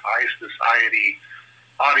Cerebus High Society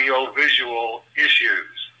audio-visual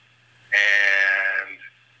issues. And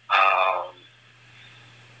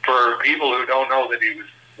for people who don't know that he was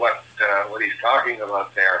what he's talking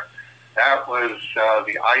about there, that was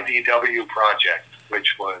the IDW project,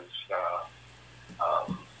 which was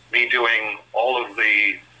me doing all of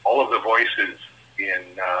the voices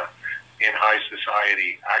in High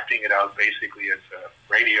Society, acting it out basically as a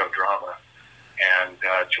radio drama. And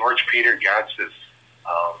George Peter Gatzis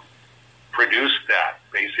produced that,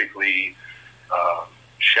 basically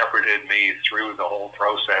shepherded me through the whole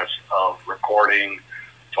process of recording,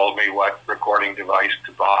 told me what recording device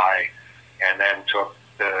to buy, and then took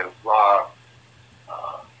the raw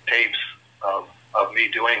tapes of me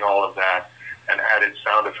doing all of that and added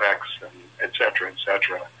sound effects and et cetera, et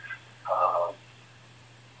cetera.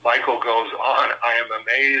 Michael goes on, I am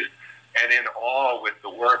amazed and in awe with the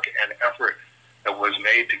work and effort that was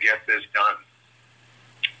made to get this done.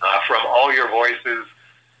 From all your voices,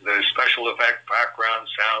 the special effect background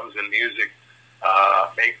sounds and music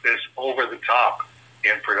make this over the top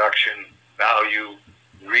in production value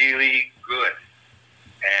really good.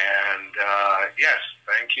 And yes,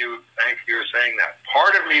 thank you for saying that.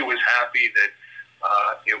 Part of me was happy that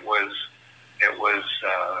it was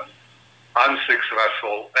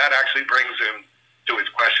unsuccessful. That actually brings him to his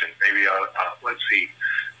question. Maybe let's see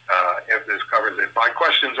if this covers it. My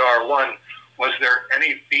questions are: one, was there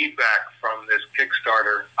any feedback from this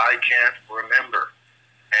Kickstarter? I can't remember.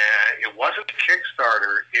 And it wasn't a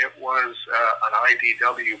Kickstarter. It was an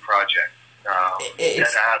IDW project.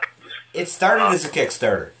 It started as a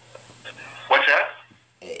Kickstarter. What's that?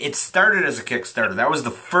 It started as a Kickstarter. That was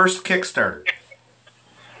the first Kickstarter.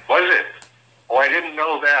 Was it? Oh, I didn't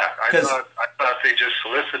know that. I thought they just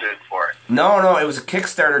solicited for it. No, it was a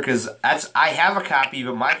Kickstarter because I have a copy,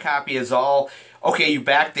 but my copy is all, okay, you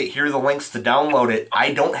backed it, here are the links to download it.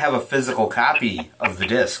 I don't have a physical copy of the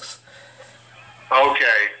discs.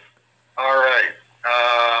 Okay. All right.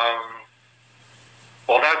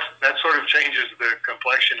 Well, that sort of changes the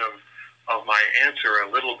complexion of my answer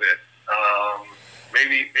a little bit.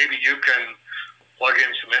 Maybe you can plug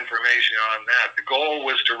in some information on that. The goal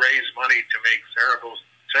was to raise money to make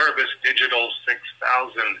Cerebus Digital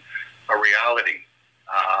 6000 a reality.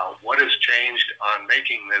 What has changed on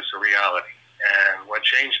making this a reality? And what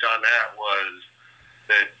changed on that was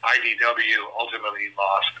that IDW ultimately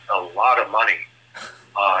lost a lot of money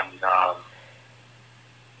on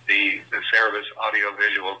the Cerebus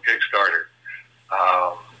audiovisual Kickstarter.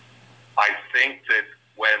 I think that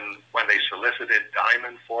when they solicited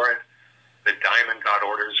Diamond for it, that Diamond got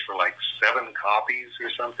orders for like 7 copies or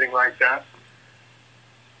something like that.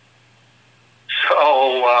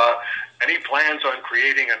 So, any plans on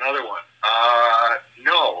creating another one?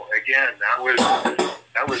 No. Again, that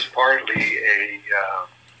was partly a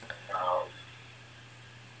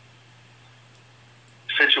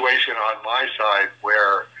situation on my side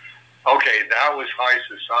where, okay, that was high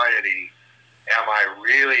society. Am I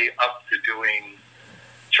really up to doing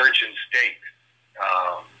church and state,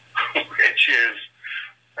 which is,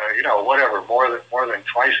 whatever, more than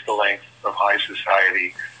twice the length of high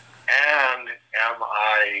society? And am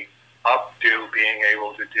I up to being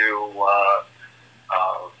able to do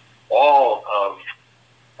all of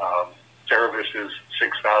Cerebus's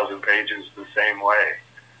 6,000 pages the same way?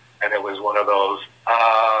 And it was one of those,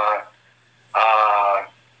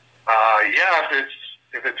 yeah,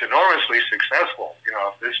 if it's enormously successful,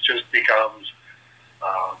 if this just becomes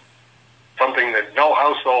something that no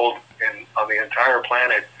household on the entire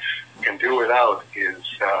planet can do without, is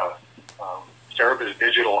Cerebus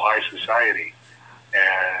Digital High Society,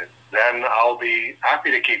 and then I'll be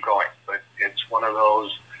happy to keep going. But it's one of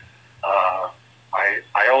those,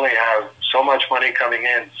 I only have so much money coming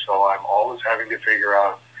in, so I'm always having to figure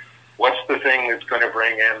out what's the thing that's going to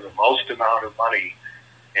bring in the most amount of money,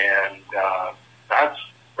 and that's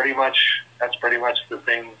pretty much the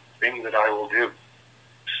thing that I will do.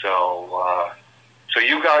 So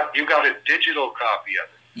you got a digital copy of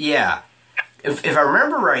it. Yeah, if I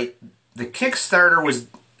remember right, the Kickstarter was,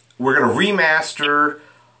 we're going to remaster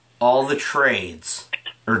all the trades,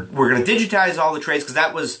 or we're going to digitize all the trades, because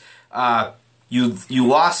that was you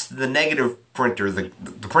lost the negative printer. The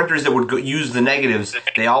printers that would use the negatives,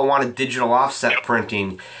 they all wanted digital offset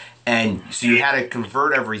printing, and so you had to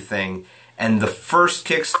convert everything. And the first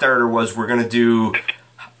Kickstarter was, we're going to do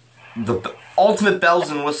the ultimate bells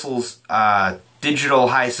and whistles digital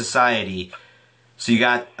high society. So you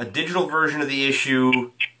got a digital version of the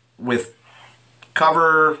issue with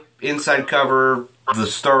cover, inside cover, the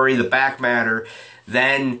story, the back matter,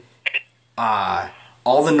 then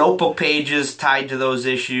all the notebook pages tied to those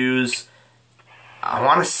issues. I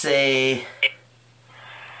want to say,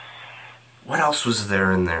 what else was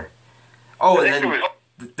there in there? Oh, and then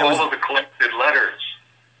there was all of the collected letters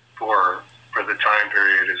for the time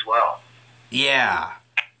period as well. Yeah.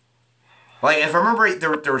 Like, if I remember right,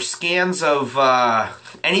 there were scans of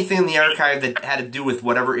anything in the archive that had to do with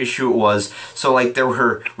whatever issue it was. So, like, there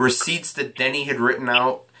were receipts that Denny had written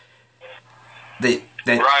out that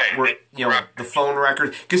right. were, right. the phone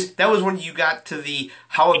records. Because that was when you got to the,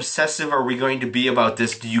 how obsessive are we going to be about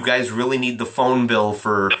this? Do you guys really need the phone bill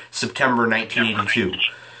for September 1982?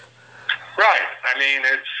 Right. I mean,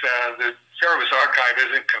 it's the Cerebus archive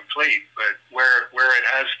isn't complete, but where it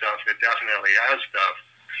has stuff, it definitely has stuff.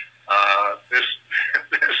 This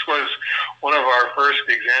was one of our first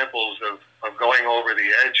examples of going over the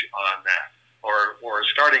edge on that, or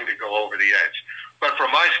starting to go over the edge. But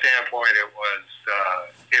from my standpoint, it was,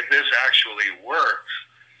 if this actually works,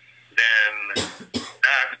 then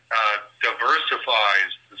that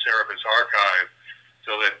diversifies the Cerebus archive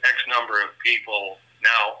so that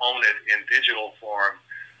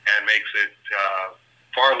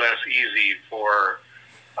less easy for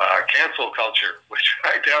cancel culture, which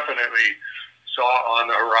I definitely saw on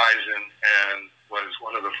the horizon and was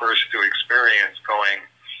one of the first to experience going,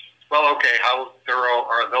 well, okay, how thorough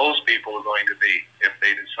are those people going to be if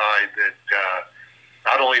they decide that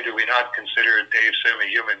not only do we not consider Dave Sim a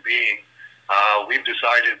human being, we've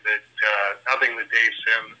decided that nothing that Dave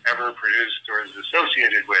Sim ever produced or is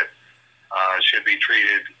associated with should be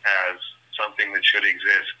treated as something that should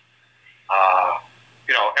exist.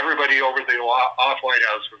 Everybody over the off-White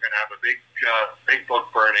House, we're going to have a big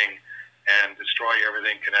book burning and destroy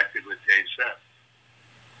everything connected with Dave Sim.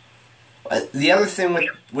 The other thing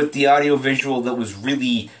with the audio-visual that was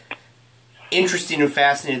really interesting and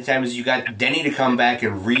fascinating at the time is you got Denny to come back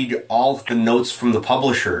and read all the notes from the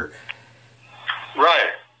publisher.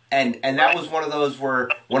 Right. And that was one of those where,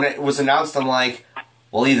 when it was announced, I'm like,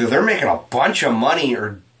 well, either they're making a bunch of money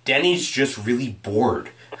or Denny's just really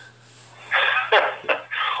bored.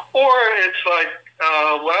 Or it's like,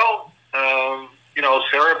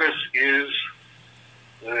 Cerebus is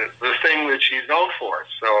the thing that she's known for.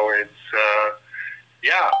 So it's,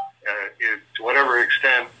 to whatever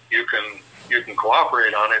extent you can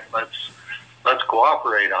cooperate on it, let's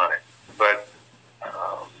cooperate on it. But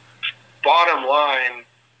bottom line,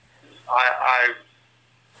 I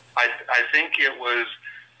think it was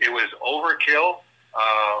overkill,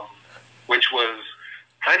 which was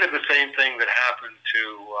kind of the same thing that happened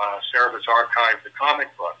to Cerebus Archive, the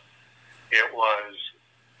comic book. It was,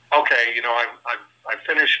 okay, I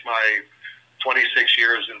finished my 26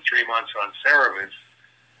 years and 3 months on Cerebus,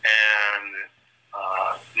 and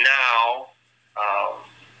now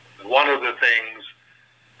one of the things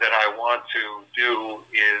that I want to do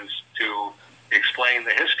is to explain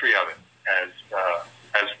the history of it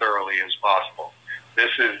as thoroughly as possible.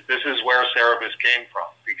 This is where Cerebus came from,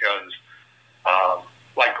 because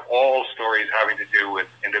like all stories having to do with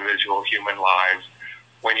individual human lives,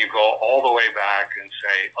 when you go all the way back and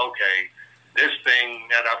say, okay, this thing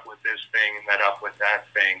met up with this thing, met up with that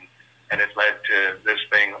thing, and it led to this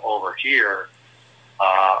thing over here,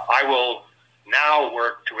 I will now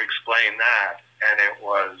work to explain that. And it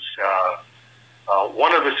was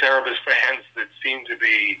one of the Cerebus fans that seemed to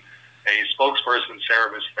be a spokesperson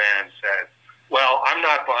Cerebus fan said, well, I'm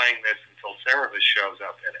not buying this until Cerebus shows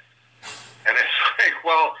up in it. And it's like,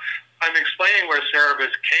 well, I'm explaining where Cerebus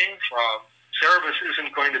came from. Cerebus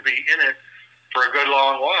isn't going to be in it for a good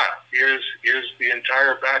long while. Here's the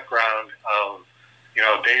entire background of,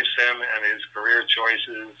 Dave Sim and his career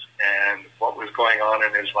choices and what was going on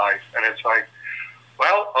in his life. And it's like,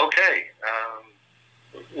 well, okay.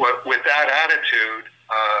 With that attitude,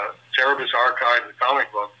 Cerebus Archive, the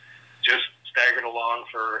comic book, just staggered along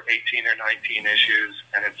for 18 or 19 issues,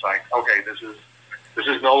 and it's like, okay, this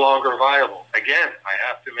is no longer viable. Again, I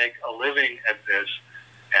have to make a living at this,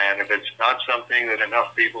 and if it's not something that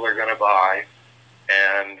enough people are going to buy,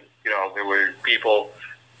 and there were people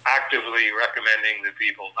actively recommending that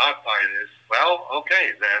people not buy this, well,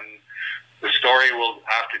 okay, then the story will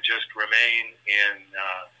have to just remain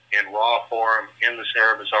in raw form in the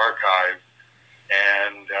Cerebus Archive,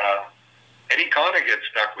 and Eddie Conner gets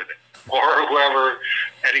stuck with it, or whoever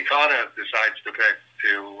Eddie Conner decides to pick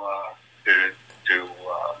to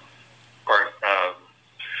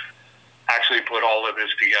actually put all of this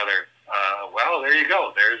together. Well, there you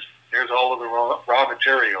go. There's all of the raw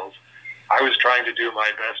materials. I was trying to do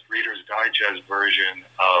my best Reader's Digest version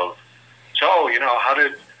of, so how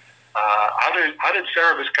did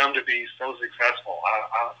Cerebus come to be so successful?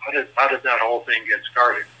 How did that whole thing get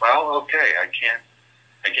started? Well, okay, I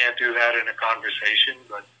can't do that in a conversation,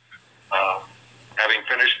 but having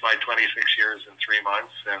finished my 26 years and 3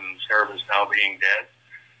 months, and Cerebus now being dead,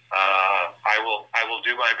 I will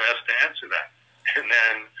do my best to answer that. And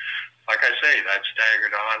then, like I say, that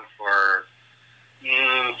staggered on for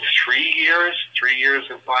 3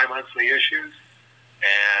 years of bi-monthly issues,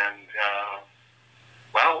 and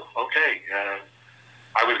well, okay,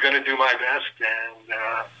 I was going to do my best, and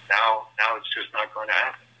now it's just not going to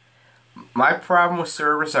happen. My problem with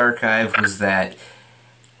Cerebus Archive was that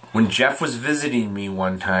when Jeff was visiting me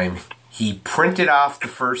one time, he printed off the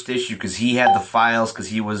first issue because he had the files, because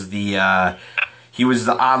he was the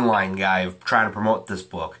online guy of trying to promote this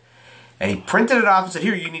book. And he printed it off and said,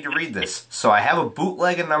 here, you need to read this. So I have a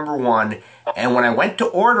bootleg of #1, and when I went to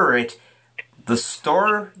order it, the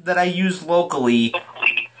store that I use locally,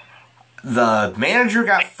 the manager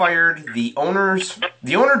got fired, the owner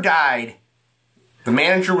died, the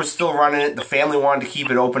manager was still running it, the family wanted to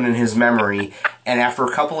keep it open in his memory, and after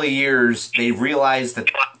a couple of years, they realized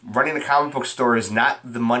that running a comic book store is not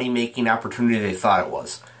the money-making opportunity they thought it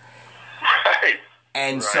was. Right.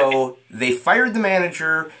 And so they fired the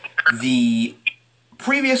manager. The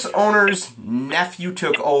previous owner's nephew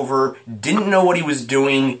took over, didn't know what he was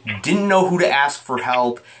doing, didn't know who to ask for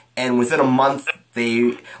help, and within a month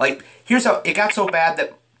they, like, here's how, it got so bad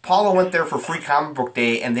that Paula went there for free comic book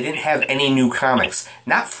day and they didn't have any new comics.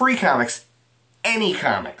 Not free comics, any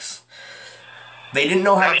comics. They didn't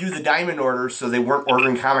know how to do the diamond order, so they weren't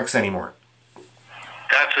ordering comics anymore.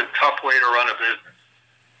 That's a tough way to run a business.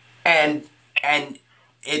 And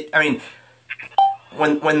it, I mean,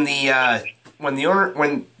 when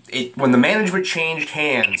the management changed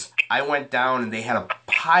hands, I went down and they had a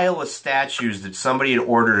pile of statues that somebody had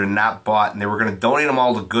ordered and not bought, and they were going to donate them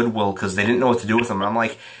all to Goodwill because they didn't know what to do with them. And I'm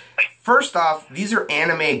like, first off, these are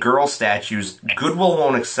anime girl statues. Goodwill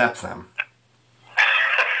won't accept them.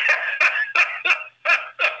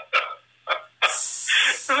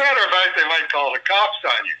 As a matter of fact, they might call the cops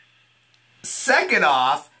on you. Second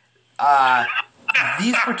off,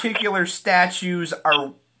 these particular statues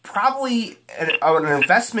are probably an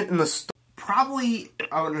investment in the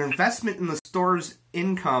store's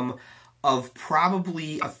income of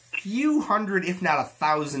probably a few hundred, if not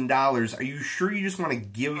 $1,000. Are you sure you just want to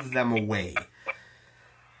give them away?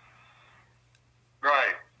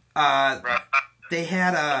 Right. They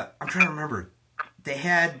had I'm trying to remember. They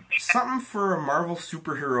had something for a Marvel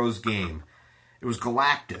Superheroes game. It was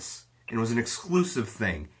Galactus. And it was an exclusive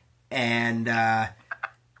thing. And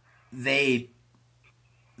they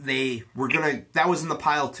were gonna, that was in the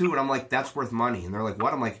pile too, and I'm like, that's worth money. And they're like,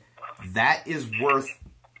 what? I'm like, that is worth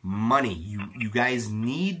money. You guys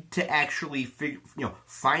need to actually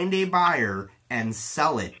find a buyer and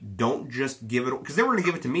sell it. Don't just give it, because they were gonna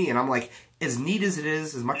give it to me, and I'm like, as neat as it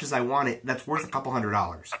is, as much as I want it, that's worth a couple $100.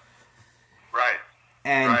 Right.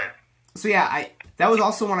 And so yeah, that was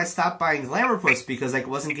also when I stopped buying Glamour Puss, because I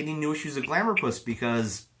wasn't getting new issues of Glamour Puss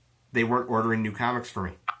because they weren't ordering new comics for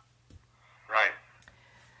me. Right.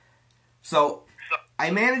 So I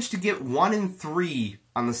managed to get 1 and 3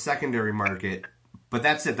 on the secondary market, but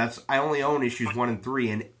that's it. I only own issues 1 and 3,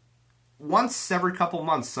 and once every couple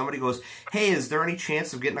months somebody goes, hey, is there any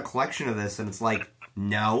chance of getting a collection of this? And it's like,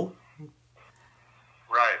 no.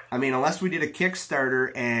 Right. I mean, unless we did a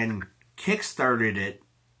Kickstarter and kickstarted it,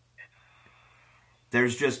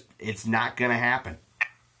 it's not going to happen.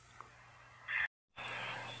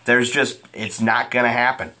 It's not going to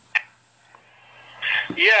happen.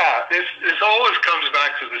 Yeah, this always comes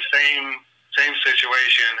back to the same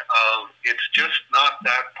situation of it's just not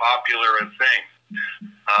that popular a thing.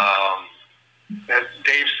 That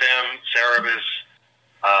Dave Sim, Cerebus,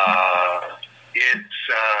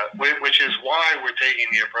 which is why we're taking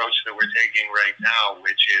the approach that we're taking right now,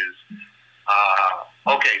 which is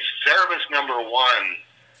okay. Cerebus #1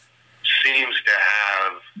 seems to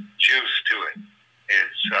have juice to it.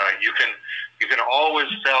 It's you can always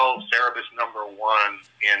sell Cerebus #1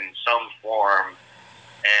 in some form,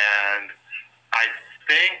 and I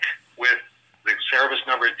think with the Cerebus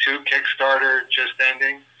 #2 Kickstarter just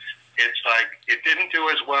ending, it's like it didn't do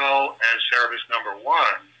as well as Cerebus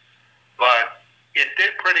 #1, but it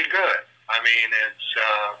did pretty good. I mean, it's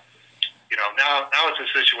now it's a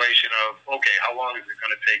situation of, okay, how long is it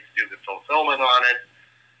going to take to do the fulfillment on it?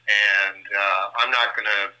 And I'm not going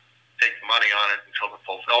to take the money on it until the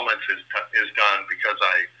fulfillment is done, because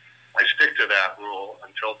I stick to that rule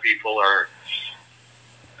until people are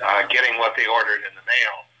getting what they ordered in the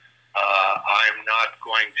mail. I'm not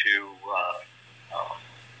going to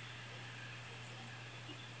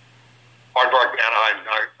Aardvark Anaheim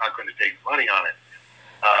not going to take money on it.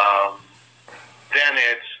 Then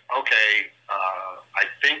it's okay. I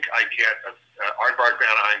think I get Aardvark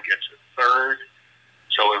Anaheim gets a third,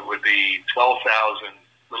 so it would be $12,000,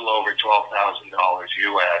 a little over $12,000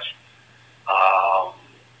 US.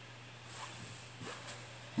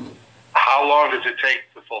 How long does it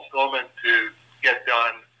take the fulfillment to get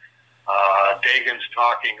done? Dagan's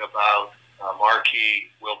talking about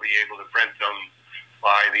Marquee will be able to print them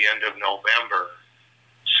by the end of November.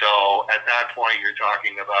 So at that point, you're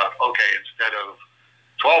talking about, okay, instead of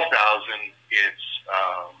 $12,000, it's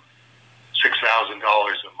 $6,000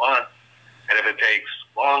 a month. And if it takes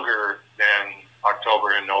longer than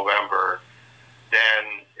October and November,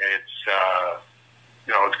 then it's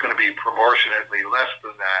it's going to be proportionately less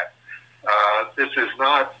than that. This is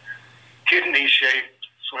not kidney-shaped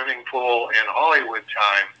swimming pool in Hollywood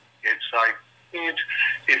time. It's like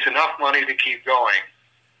it's enough money to keep going.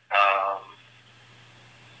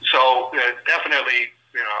 So definitely,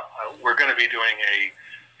 we're going to be doing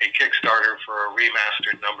a Kickstarter for a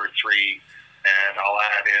remastered #3, and I'll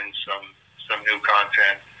add in some new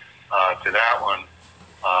content to that one,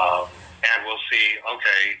 and we'll see.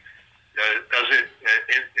 Okay, Does it?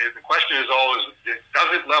 The question is always,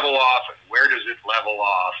 does it level off, and where does it level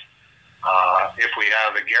off? If we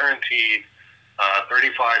have a guaranteed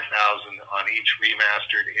 $35,000 on each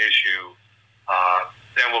remastered issue,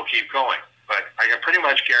 then we'll keep going. But I can pretty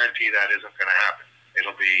much guarantee that isn't going to happen.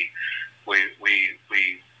 It'll be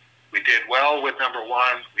we did well with number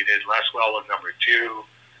one. We did less well with number two.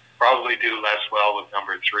 Probably do less well with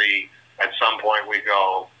number three. At some point, we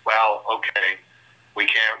go, well, okay, we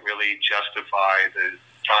can't really justify the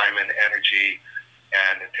time and energy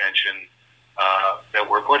and attention that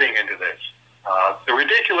we're putting into this. The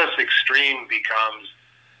ridiculous extreme becomes,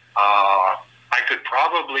 I could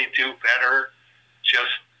probably do better.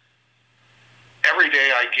 Just every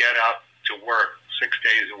day I get up to work 6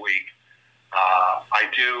 days a week, I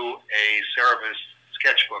do a Cerebus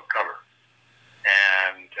sketchbook cover.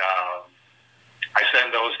 And I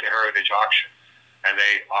send those to Heritage Auction, and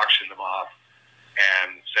they auction them off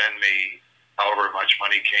and send me however much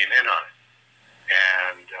money came in on it.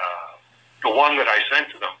 And the one that I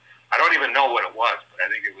sent to them, I don't even know what it was, but I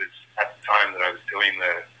think it was at the time that I was doing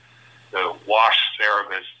the wash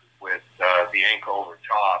Cerebus with the ink over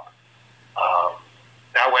top.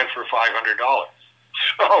 That went for $500.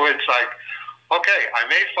 So it's like, okay, I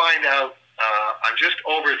may find out. I'm just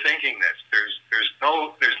overthinking this.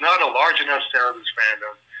 There's not a large enough Cerebus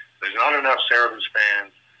fandom. There's not enough Cerebus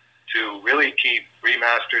fans to really keep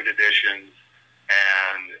remastered editions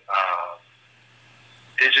and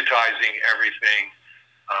digitizing everything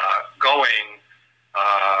going.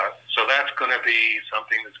 So that's going to be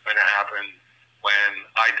something that's going to happen when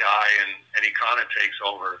I die and Eddie Kana takes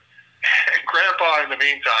over. And Grandpa, in the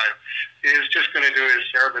meantime, is just going to do his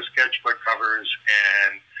Cerebus sketchbook covers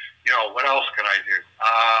and, you know, what else can I do?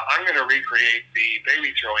 I'm going to recreate the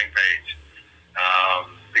baby throwing page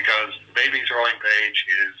because the baby throwing page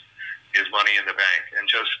is money in the bank, and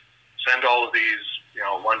just send all of these, you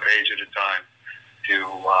know, one page at a time to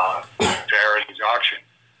Heritage Auction.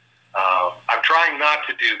 I'm trying not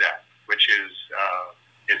to do that, which is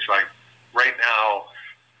it's like right now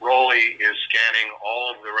Rolly is scanning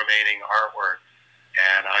all of the remaining artwork,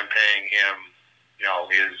 and I'm paying him, you know,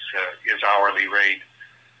 his hourly rate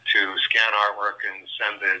to scan artwork and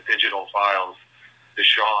send the digital files to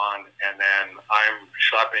Sean, and then I'm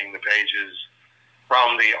schlepping the pages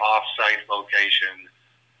from the off-site location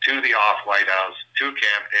to the off-White House to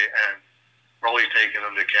Camp David, and Rolly's taking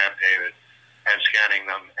them to Camp David and scanning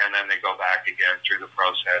them, and then they go back again through the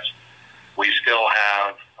process. We still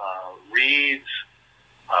have Reed's.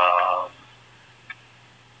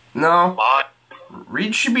 No,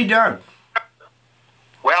 Reed should be done.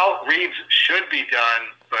 Well, Reed's should be done,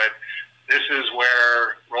 but this is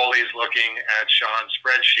where Rolly's looking at Sean's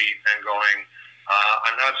spreadsheet and going,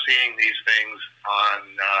 I'm not seeing these things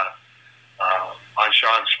on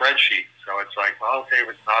Sean's spreadsheet. So it's like, well, okay, if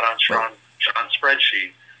it's not on Sean's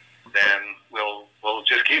spreadsheet, then we'll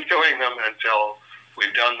just keep doing them until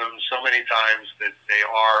we've done them so many times that they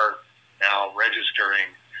are now registering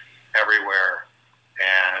everywhere.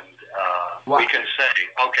 And we can say,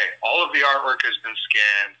 okay, all of the artwork has been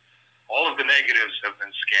scanned, all of the negatives have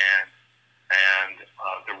been scanned, and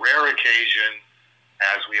the rare occasion,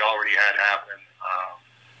 as we already had happen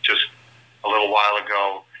just a little while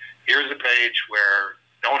ago, here's a page where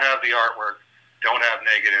don't have the artwork, don't have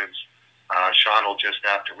negatives. Sean will just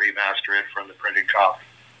have to remaster it from the printed copy.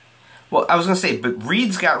 Well, I was going to say, but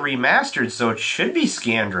Reed's got remastered, so it should be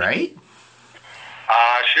scanned, right?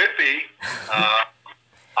 Should be.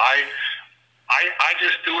 I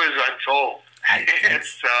just do as I'm told. I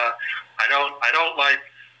don't like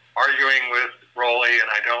arguing with Rolly, and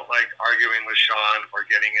I don't like arguing with Sean or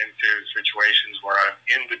getting into situations where I'm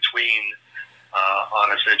in between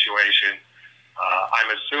on a situation. I'm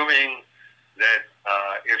assuming that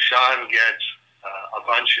if Sean gets a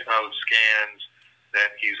bunch of scans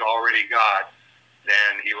that he's already got,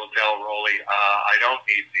 then he will tell Rolly, I don't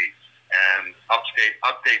need these, and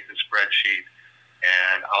update the spreadsheet,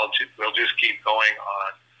 and we'll just keep going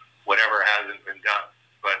on whatever hasn't been done.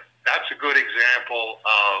 But that's a good example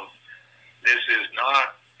of this is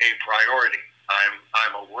not a priority.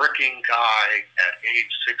 I'm a working guy at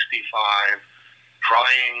age 65,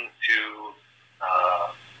 trying to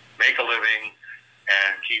make a living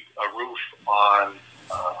and keep a roof on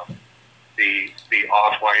the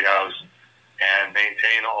off-White House and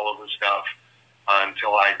maintain all of the stuff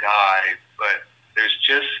until I die. But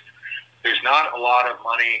there's not a lot of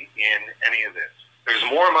money in any of this. There's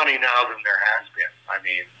more money now than there has been. I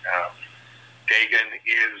mean, Dagan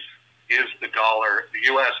is the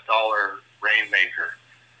U.S. dollar rainmaker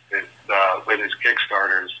with his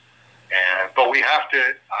Kickstarters, But we have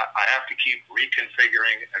to. I have to keep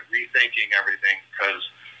reconfiguring and rethinking everything, because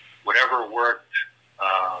whatever worked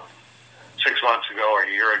 6 months ago or a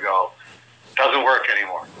year ago doesn't work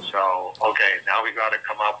anymore. So, okay, now we've got to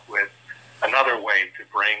come up with another way to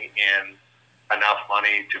bring in enough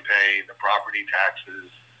money to pay the property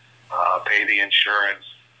taxes, pay the insurance,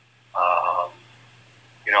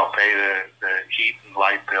 pay the heat and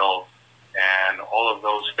light bill, and all of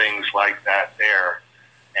those things like that there.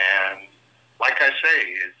 And like I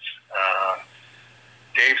say, it's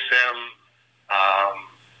Dave Sim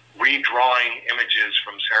redrawing images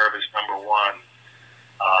from Cerebus #1.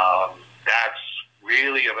 That's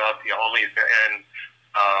really about the only thing. And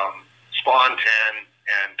Spawn 10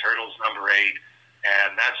 and Turtles #8,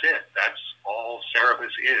 and that's it. That's all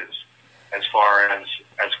Cerebus is, as far as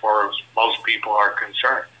most people are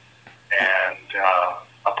concerned. And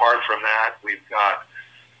apart from that, we've got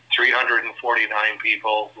 349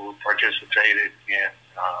 people who participated in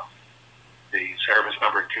the Cerebus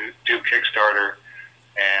 #2 Kickstarter,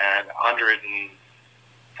 and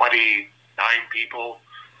 129 people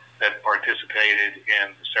that participated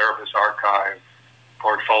in the Cerebus Archive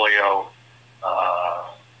portfolio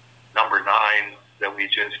 #9 that we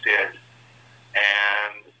just did,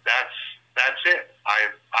 and that's it.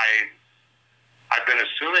 I've been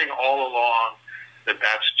assuming all along that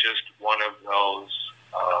that's just one of those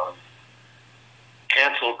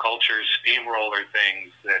cancel culture steamroller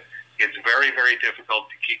things, that it's very, very difficult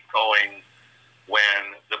to keep going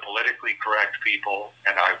when the politically correct people,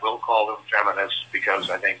 and I will call them feminists because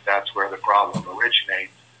I think that's where the problem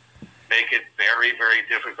originates, make it very, very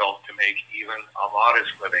difficult to make even a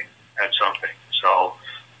modest living at something. So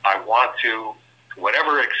I want to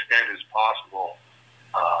whatever extent is possible,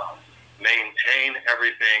 maintain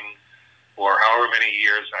everything for however many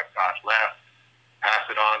years I've got left, pass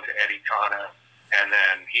it on to Eddie Kana, and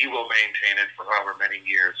then he will maintain it for however many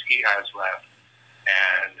years he has left.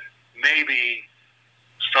 And maybe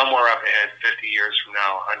somewhere up ahead, 50 years from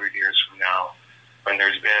now, 100 years from now, when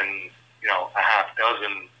there's been, a half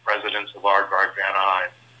dozen presidents of Aardvark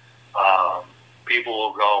Vanaheim, people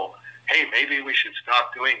will go, hey, maybe we should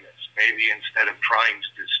stop doing this. Maybe instead of trying to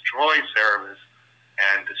destroy Cerebus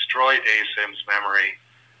and destroy Dave Sim's memory,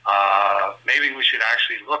 maybe we should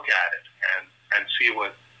actually look at it and see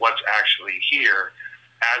what's actually here,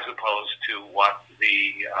 as opposed to what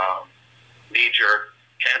the knee-jerk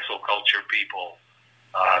cancel culture people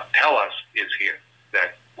tell us is here,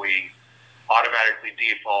 that we automatically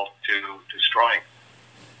default to destroying.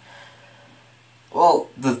 Well,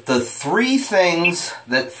 the three things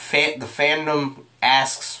that the fandom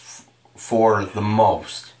asks for the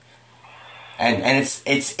most, and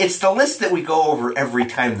it's the list that we go over every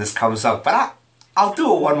time this comes up, but I'll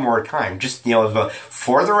do it one more time. Just for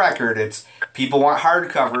the record, it's people want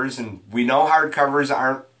hardcovers, and we know hardcovers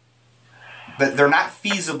aren't, but they're not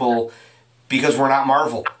feasible because we're not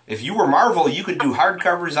Marvel. If you were Marvel, you could do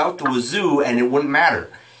hardcovers out the wazoo, and it wouldn't matter.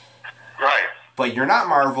 Right. But you're not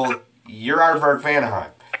Marvel. You're Aardvark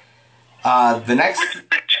Vanaheim. The next,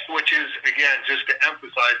 which is, again, just to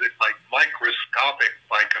emphasize it, like microscopic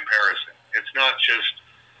by comparison. It's not just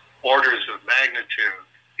orders of magnitude.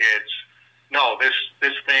 It's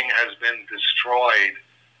this thing has been destroyed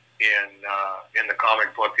in the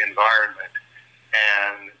comic book environment,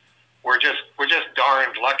 and we're just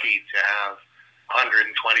darned lucky to have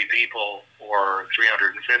 120 people or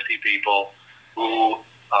 350 people who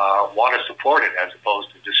want to support it as opposed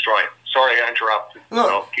to destroy it. Sorry, I interrupted.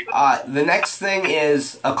 No, the next thing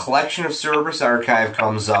is a collection of Cerebus Archive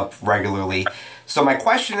comes up regularly. So my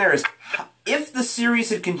question there is, if the series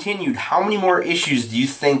had continued, how many more issues do you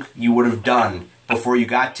think you would have done before you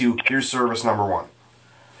got to here's Cerebus #1?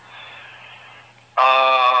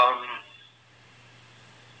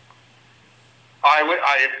 I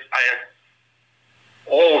had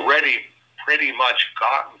already pretty much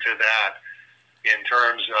gotten to that in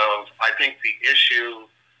terms of, I think, the issue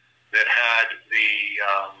that had the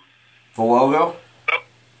logo?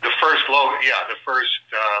 The first logo, the first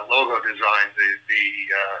logo design, the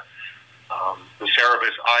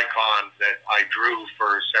Cerebus icon that I drew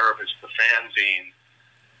for Cerebus the fanzine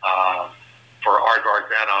for Aardvark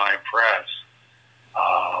Vanaheim Press.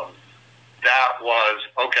 That was,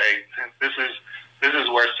 okay, this is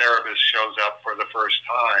where Cerebus shows up for the first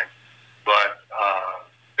time, but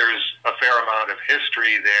there's a fair amount of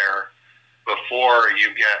history there before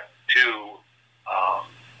you get to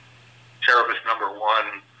Cerebus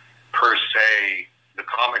 #1 per se, the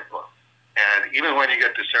comic book. And even when you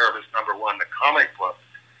get to Cerebus #1, the comic book,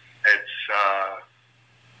 it's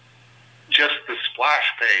just the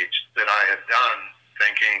splash page that I had done,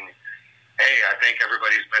 thinking, hey, I think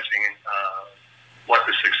everybody's missing what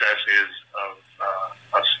the success is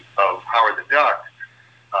of Howard the Duck.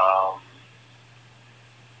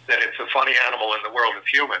 That it's a funny animal in the world of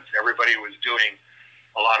humans. Everybody was doing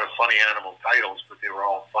a lot of funny animal titles, but they were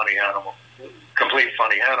all complete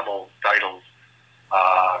funny animal titles.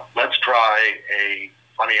 Let's try a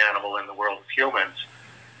funny animal in the world of humans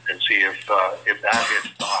and see if that hits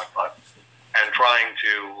the hot button. And trying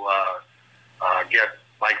to get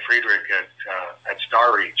Mike Friedrich at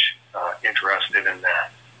Star Reach interested in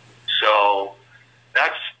that. So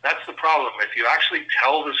that's the problem. If you actually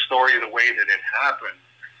tell the story the way that it happened,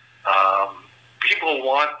 people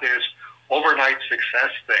want this overnight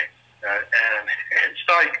success thing. And it's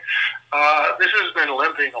like, this has been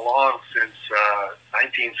limping along since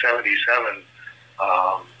 1977,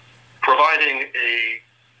 providing a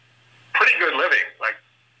pretty good living, like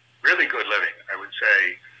really good living, I would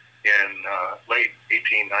say, in late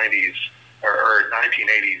 1890s or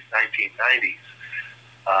 1980s, 1990s.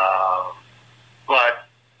 But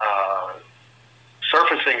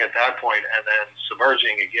surfacing at that point and then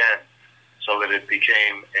submerging again so that it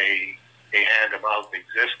became a hand-to-mouth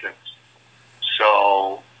existence.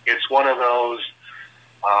 So it's one of those,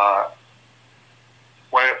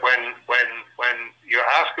 when you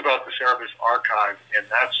ask about the Cerebus archive in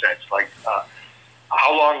that sense, like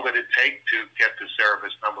how long would it take to get to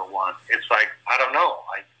Cerebus #1? It's like, I don't know.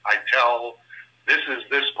 I tell, this is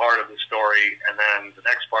this part of the story, and then the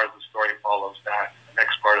next part of the story follows that. The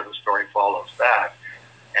next part of the story follows that,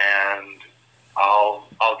 and I'll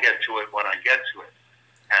get to it when I get to it.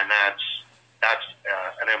 And that's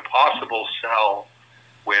an impossible sell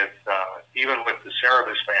with even with the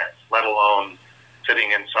Cerebus fans, let alone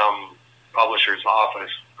sitting in some publisher's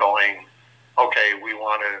office going, okay, we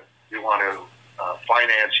want to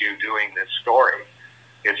finance you doing this story.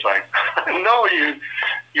 It's like, no,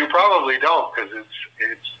 you probably don't, because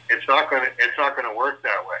it's not going to work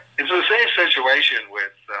that way. It's the same situation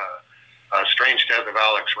with Strange Death of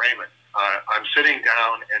Alex Raymond. I'm sitting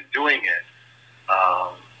down and doing it.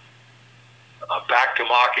 Back to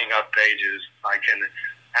mocking up pages. I can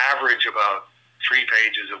average about 3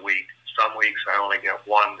 pages a week. Some weeks I only get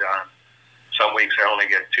 1 done. Some weeks I only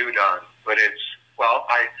get 2 done. But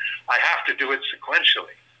I have to do it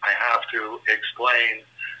sequentially. I have to explain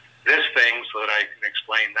this thing so that I can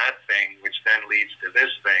explain that thing, which then leads to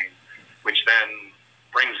this thing, which then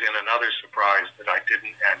brings in another surprise that I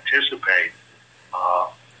didn't anticipate.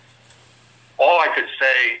 All I could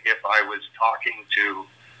say if I was talking to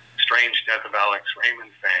Strange Death of Alex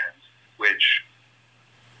Raymond fans, which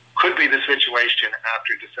could be the situation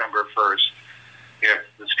after December 1st, if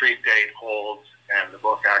the street date holds and the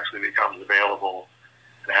book actually becomes available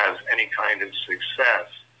and has any kind of success.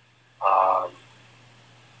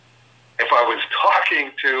 If I was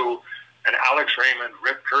talking to an Alex Raymond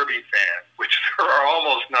Rip Kirby fan, which there are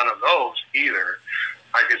almost none of those either,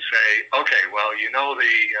 I could say, okay, well, you know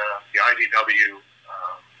the IDW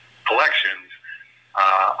collections.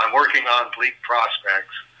 I'm working on Bleak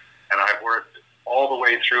Prospects, and I've worked all the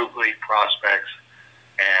way through Bleak Prospects,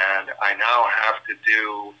 and I now have to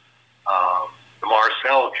do the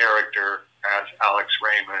Marcel character as Alex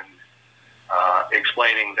Raymond,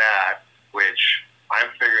 explaining that, which I'm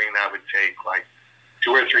figuring that would take like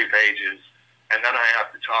 2 or 3 pages, and then I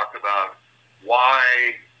have to talk about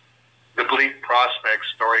why the Bleak Prospect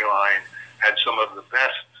storyline had some of the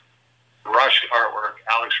best brush artwork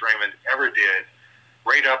Alex Raymond ever did,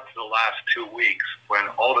 right up to the last 2 weeks, when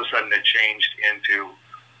all of a sudden it changed into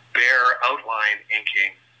bare outline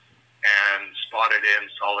inking and spotted in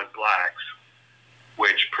solid blacks,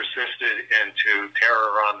 which persisted into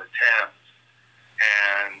Terror on the Thames.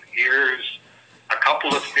 And here's a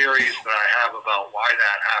couple of theories that I have about why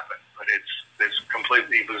that happened, but it's this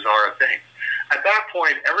completely bizarre thing. At that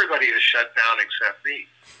point, everybody is shut down except me.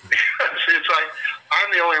 It's like,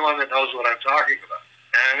 I'm the only one that knows what I'm talking about.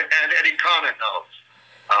 And Eddie Conant knows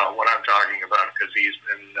what I'm talking about, because he's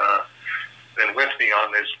been with me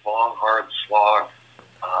on this long, hard slog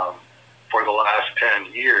for the last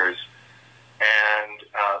 10 years. And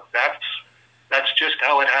that's just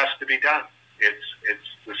how it has to be done. It's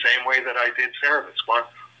the same way that I did Cerebus,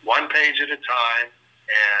 one page at a time,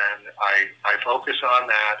 and I focus on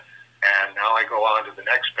that, and now I go on to the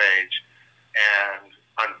next page. And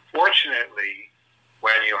unfortunately,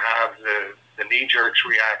 when you have the knee-jerk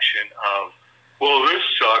reaction of, well, this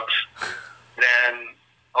sucks, then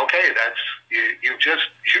okay, that's you just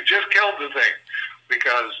killed the thing,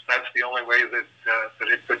 because that's the only way that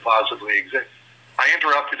it could possibly exist. I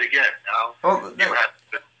interrupted again. Now you had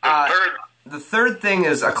the third. The third thing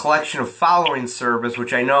is a collection of following Cerebus,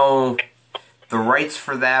 which I know the rights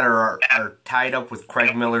for that are tied up with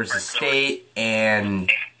Craig Miller's estate, and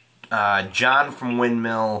John from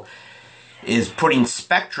Windmill is putting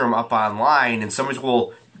Spectrum up online, and somebody's,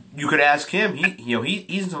 well, you could ask him.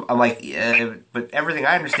 He's. I'm like, but everything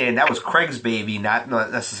I understand, that was Craig's baby, not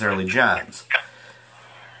necessarily John's.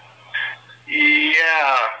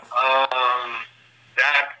 Yeah,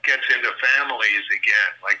 that gets into families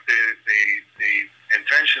again. Like the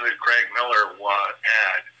intention that Craig Miller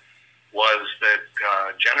had was that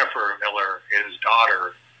Jennifer Miller, his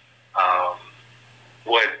daughter,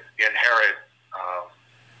 would inherit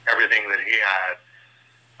everything that he had,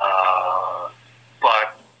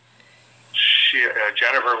 but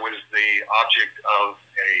Jennifer was the object of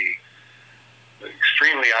a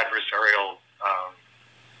extremely adversarial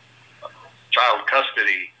child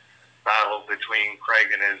custody battle between Craig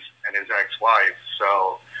and his ex-wife.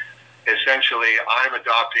 So essentially, I'm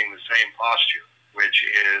adopting the same posture, which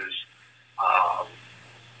is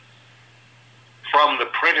from the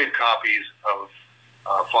printed copies of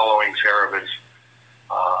Following Cerebus.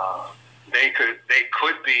 They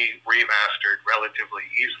could be remastered relatively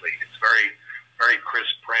easily. It's very, very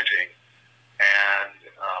crisp printing, and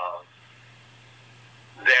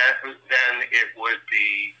then it would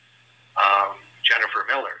be Jennifer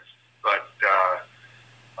Miller's. But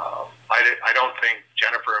I don't think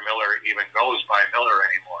Jennifer Miller even goes by Miller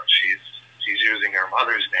anymore. She's using her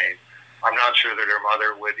mother's name. I'm not sure that her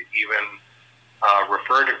mother would even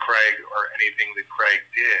refer to Craig or anything that Craig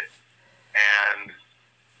did, and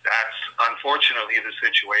that's unfortunately the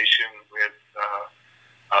situation with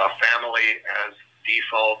family as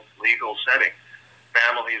default legal setting.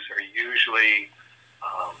 Families are usually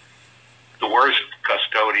the worst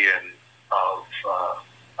custodian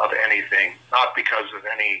of anything, not because of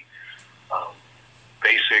any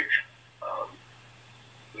basic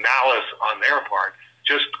malice on their part,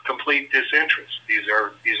 just complete disinterest. These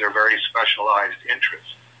are very specialized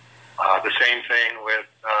interests. The same thing with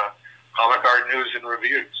comic art news and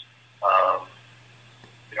reviews.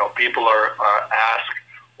 People are asked,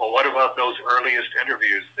 well, what about those earliest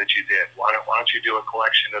interviews that you did? Why don't you do a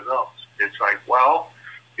collection of those? It's like, well,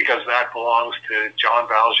 because that belongs to John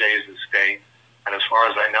Valget's estate, and as far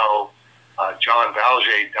as I know, John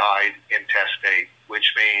Valget died intestate,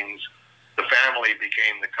 which means the family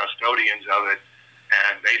became the custodians of it,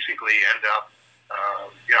 and basically end up,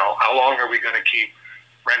 how long are we going to keep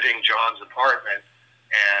renting John's apartment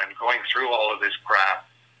and going through all of this crap?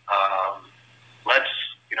 Let's,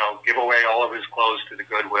 give away all of his clothes to the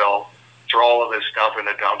Goodwill, throw all of this stuff in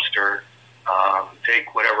the dumpster,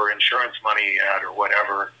 take whatever insurance money he had or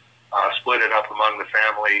whatever, split it up among the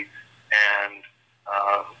family, and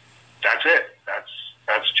that's it.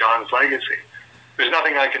 That's John's legacy. There's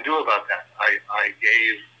nothing I can do about that. I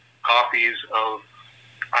gave copies of,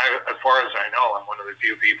 as far as I know, I'm one of the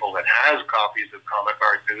few people that has copies of comic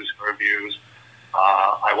art news and reviews.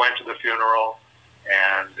 I went to the funeral,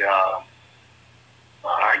 and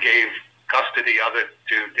I gave custody of it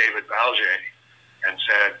to David Valget and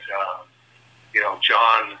said,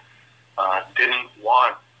 John didn't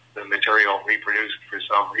want the material reproduced for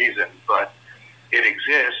some reason, but it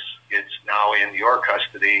exists. It's now in your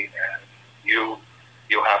custody, and you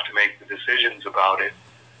have to make the decisions about it.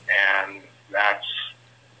 And that's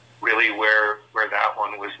really where that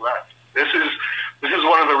one was left. This is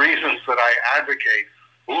one of the reasons that I advocate.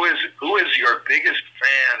 Who is your biggest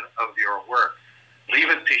fan of your work? Leave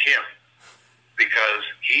it to him, because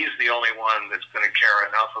he's the only one that's going to care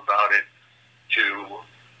enough about it to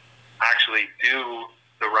actually do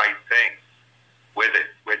the right thing with it,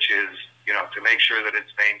 which is, to make sure that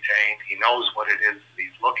it's maintained. He knows what it is that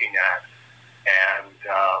he's looking at, and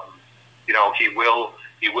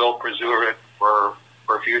he will preserve it for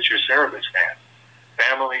future Cerebus fans.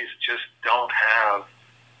 Families just don't have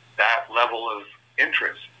that level of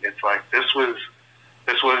interest. It's like this was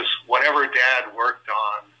whatever Dad worked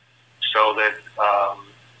on, so that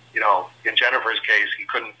in Jennifer's case,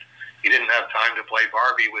 he didn't have time to play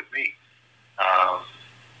Barbie with me.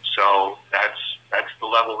 So that's the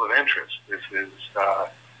level of interest. This is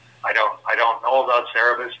I don't know about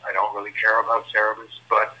Cerebus. I don't really care about Cerebus,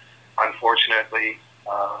 but unfortunately,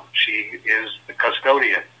 she is the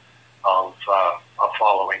custodian of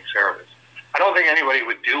Following Cerebus. I don't think anybody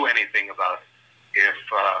would do anything about it if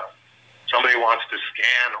somebody wants to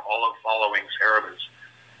scan all of Following Cerebus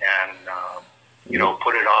and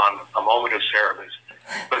put it on A Moment of Cerebus.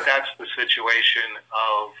 But that's the situation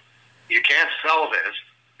of, you can't sell this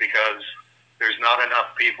because there's not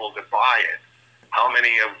enough people to buy it. How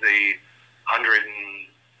many of the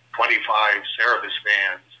 125 Cerebus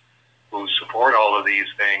fans who support all of these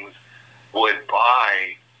things would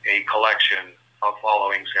buy a collection of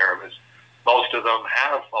following service. Most of them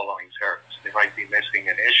have following service. They might be missing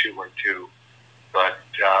an issue or two, but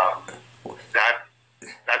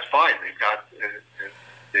that's fine. They've got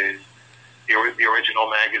the original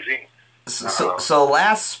magazine. So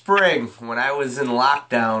last spring, when I was in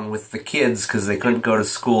lockdown with the kids because they couldn't go to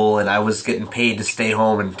school and I was getting paid to stay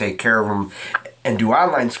home and take care of them and do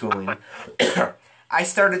online schooling, I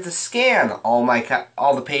started to scan all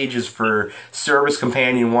the pages for Service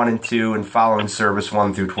Companion 1 and 2 and Following Service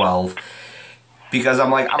 1 through 12 because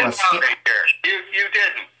I'm like, I'm gonna scan. You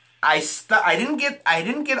didn't. I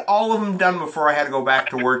didn't get all of them done before I had to go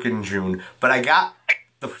back to work in June, but I got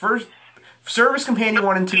the first Service Companion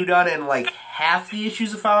 1 and 2 done and like half the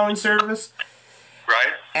issues of Following Service.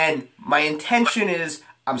 Right. And my intention is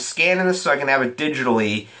I'm scanning this so I can have it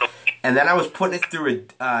digitally, and then I was putting it through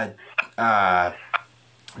a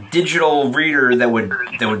digital reader that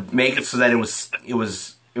would make it so that it was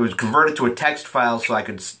converted to a text file so I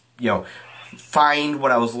could find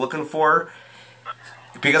what I was looking for.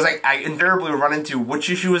 Because I invariably would run into, which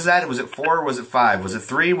issue was that? Was it 4? Was it 5? Was it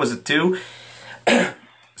 3? Was it 2?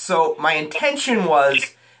 So my intention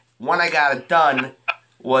was, when I got it done,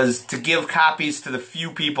 was to give copies to the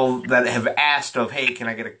few people that have asked of, hey, can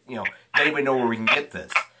I get does anybody know where we can get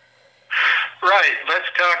this? Right. Let's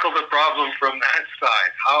tackle the problem from that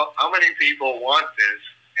side. How many people want this?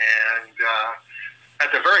 And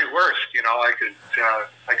at the very worst,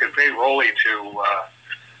 I could pay Rolly to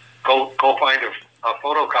go find a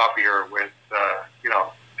photocopier with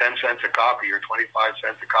 10 cents a copy or 25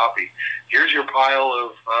 cents a copy. Here's your pile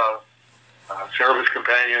of Service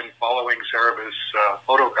Companion Following Service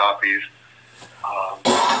photocopies.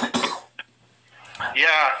 I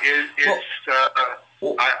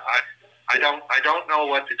don't know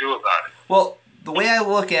what to do about it. Well, the way I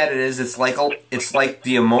look at it is it's like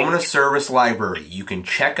the A Moment of Service library. You can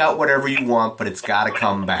check out whatever you want, but it's got to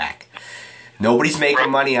come back. Nobody's making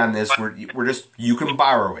money on this. You can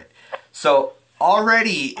borrow it. So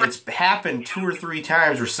already it's happened 2 or 3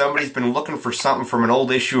 times where somebody's been looking for something from an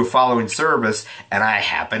old issue of Following Service, and I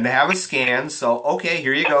happen to have a scan. So okay,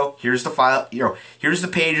 here you go. Here's the file. Here's the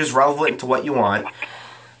pages relevant to what you want.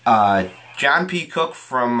 John P. Cook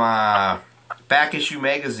from Back Issue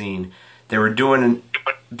Magazine. They were doing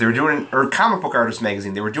or Comic Book Artist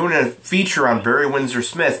Magazine. They were doing a feature on Barry Windsor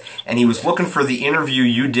Smith, and he was looking for the interview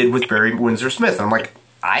you did with Barry Windsor Smith. And I'm like,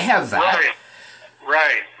 I have that.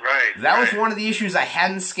 Right. That was one of the issues I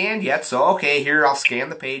hadn't scanned yet. So okay, here I'll scan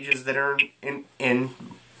the pages that are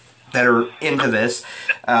that are into this.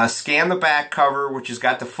 Scan the back cover, which has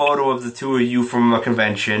got the photo of the two of you from a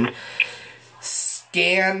convention.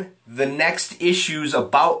 Scan the next issues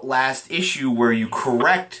about last issue where you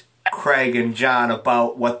correct Craig and John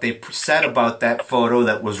about what they said about that photo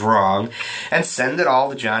that was wrong, and send it all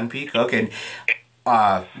to John P. Cook. And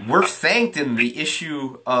we're thanked in the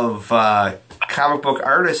issue of Comic Book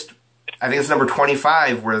Artist, I think it's number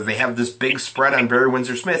 25, where they have this big spread on Barry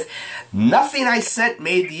Windsor Smith. Nothing I sent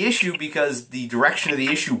made the issue because the direction of the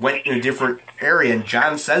issue went in a different area, and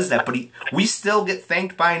John says that, but we still get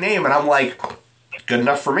thanked by name, and I'm like, good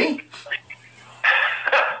enough for me.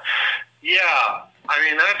 Yeah. I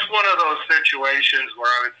mean, that's one of those situations where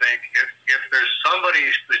I would think if there's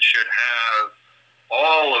somebody that should have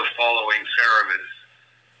all of Following Service,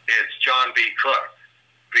 it's John B. Cook,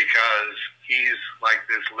 because he's like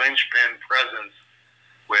this linchpin presence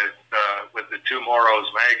with the Tomorrow's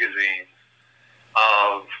magazine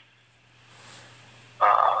of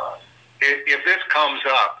if this comes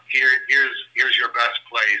up, here's your best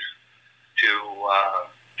place to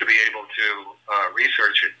be able to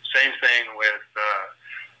research it. Same thing with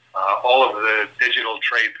all of the digital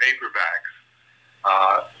trade paperbacks.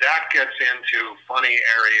 That gets into funny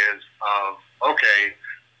areas of, okay,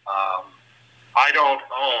 I don't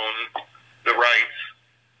own the rights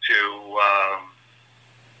to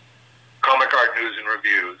Comic Art News and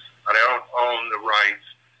Reviews. I don't own the rights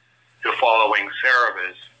to Following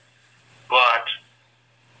Service, but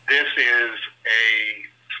this is a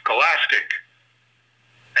scholastic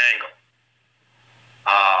angle.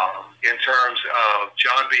 In terms of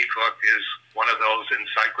John B. Cook is one of those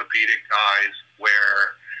encyclopedic guys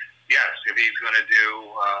where, yes, if he's going to do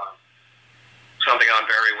something on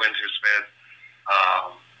Barry Windsor Smith,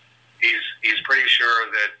 he's pretty sure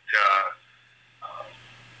that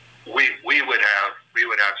we would have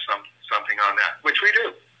something on that, which we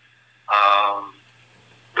do.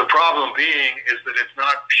 The problem being is that it's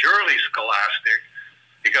not purely scholastic,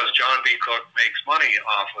 because John B. Cook makes money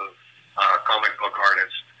off of Comic Book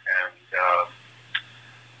Artist and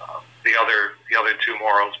the other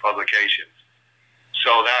Tomorrow's publications.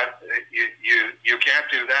 So that you can't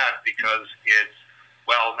do that because it's,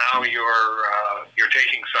 well, now you're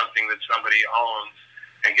taking something that somebody owns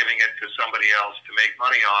and giving it to somebody else to make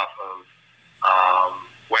money off of,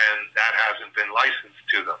 when that hasn't been licensed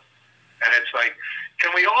to them. And it's like,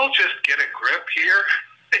 can we all just get a grip here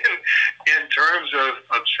in terms of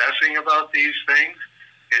obsessing about these things?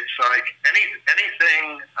 It's like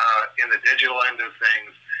anything in the digital end of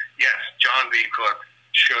things. Yes, John B. Cook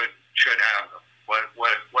should have them,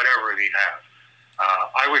 whatever he has.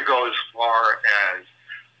 I would go as far as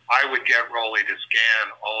I would get Rolly to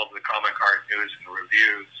scan all of the Comic Art News and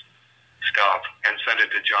Reviews stuff and send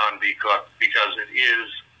it to John B. Cook, because it is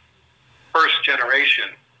first generation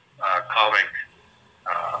comic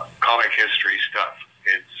history stuff.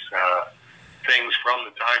 It's things from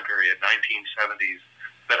the time period, 1970s,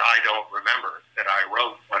 that I don't remember, that I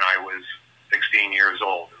wrote when I was 16 years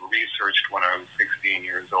old, and researched when I was 16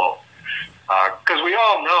 years old. Because we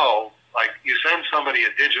all know, like, you send somebody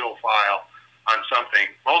a digital file on something,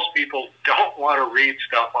 most people don't want to read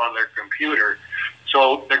stuff on their computer,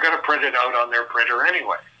 so they're going to print it out on their printer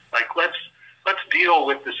anyway. Like, let's deal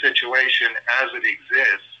with the situation as it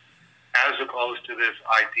exists, as opposed to this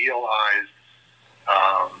idealized.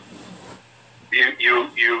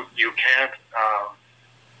 You can't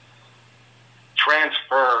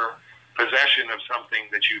transfer possession of something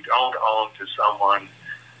that you don't own to someone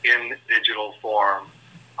in digital form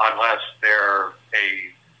unless they're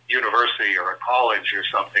a university or a college or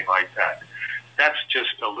something like that. That's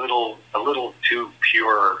just a little too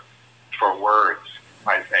pure for words,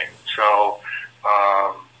 I think. So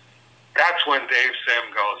that's when Dave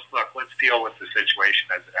Sim goes, look, let's deal with the situation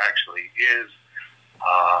as it actually is.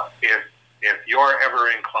 If you're ever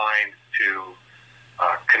inclined to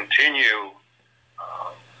continue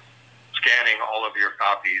scanning all of your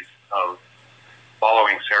copies of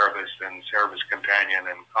Following Cerebus and Cerebus Companion,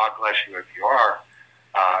 and God bless you if you are,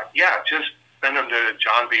 just send them to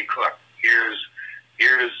John B. Cook.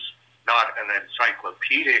 Here's not an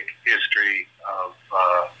encyclopedic history of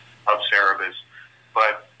Cerebus,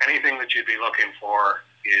 but anything that you'd be looking for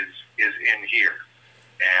is in here,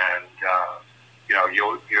 and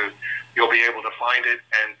you'll be able to find it.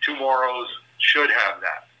 And Tomorrow's should have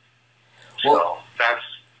that. So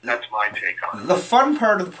that's my take on it. The fun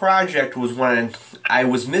part of the project was when I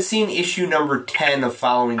was missing issue number 10 of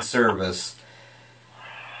Following Cerebus,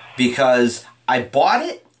 because I bought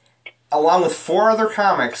it along with 4 other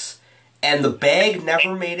comics, and the bag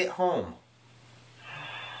never made it home.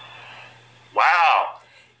 Wow.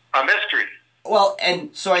 A mystery. Well, and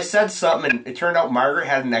so I said something, and it turned out Margaret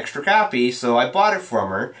had an extra copy, so I bought it from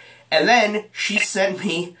her. And then she sent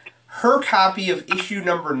me her copy of issue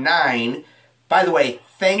number 9. By the way,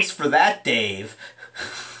 thanks for that, Dave.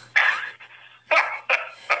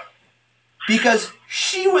 Because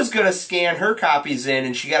she was going to scan her copies in,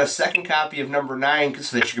 and she got a second copy of number 9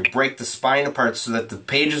 so that she could break the spine apart so that the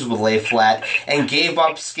pages would lay flat, and gave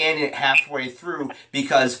up scanning it halfway through,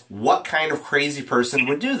 because what kind of crazy person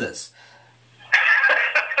would do this?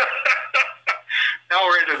 Now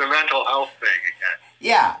we're into the mental health thing again.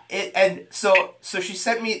 Yeah, and so she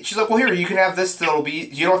sent me, she's like, well, here, you can have this, that'll be,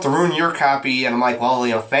 you don't have to ruin your copy. And I'm like,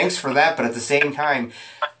 well, thanks for that, but at the same time,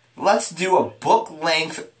 let's do a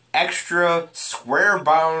book-length, extra,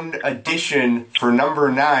 square-bound edition for number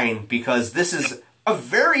 9, because this is a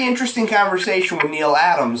very interesting conversation with Neal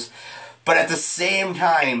Adams, but at the same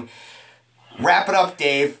time, wrap it up,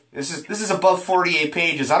 Dave. This is above 48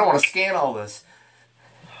 pages. I don't want to scan all this.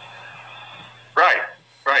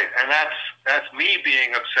 Right, and that's me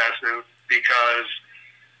being obsessive, because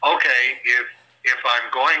if I'm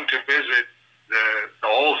going to visit the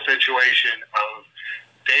whole situation of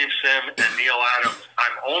Dave Sim and Neal Adams,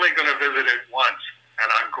 I'm only going to visit it once, and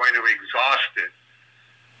I'm going to exhaust it,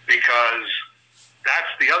 because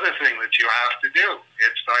that's the other thing that you have to do.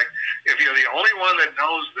 It's like, if you're the only one that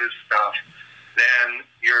knows this stuff, then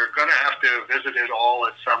you're going to have to visit it all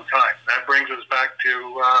at some time. That brings us back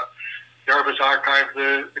to Cerebus Archive,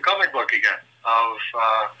 the comic book again, of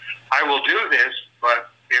I will do this,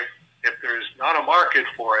 but if there's not a market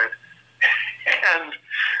for it, and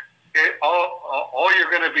all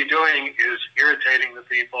you're going to be doing is irritating the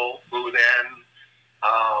people who then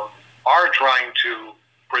are trying to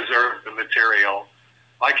preserve the material.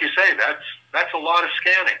 Like you say, that's a lot of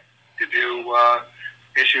scanning to do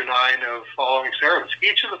issue 9 of Following Cerebus.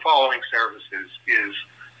 Each of the Following Cerebuses is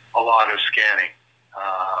a lot of scanning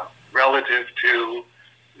relative to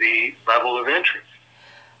the level of interest.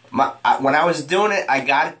 When I was doing it, I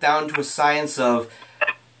got it down to a science of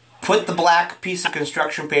put the black piece of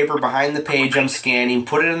construction paper behind the page I'm scanning,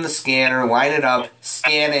 put it in the scanner, line it up,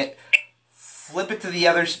 scan it, flip it to the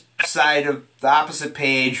other side of the opposite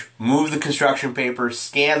page, move the construction paper,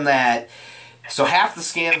 scan that. So half the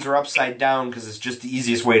scans are upside down because it's just the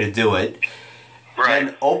easiest way to do it. Right.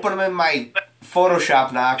 Then open them in my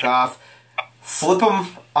Photoshop knockoff, flip them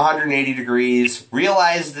 180 degrees,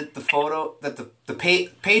 realize that the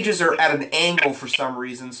pages are at an angle for some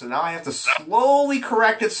reason, so now I have to slowly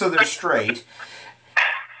correct it so they're straight.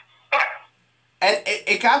 And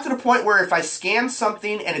it got to the point where if I scan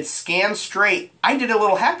something and it scans straight, I did a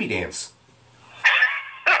little happy dance.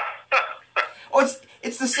 Oh,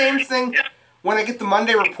 it's the same thing. When I get the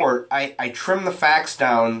Monday report, I trim the facts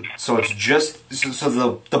down so it's just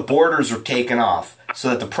so the borders are taken off so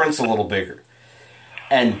that the print's a little bigger.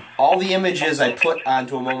 And all the images I put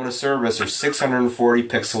onto a moment of service are 640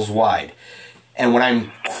 pixels wide. And when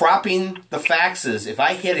I'm cropping the faxes, if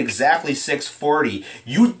I hit exactly 640,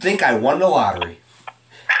 you'd think I won the lottery.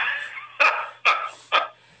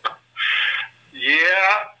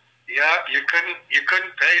 Yeah, you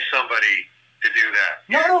couldn't pay somebody to do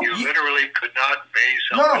that. You literally could not pay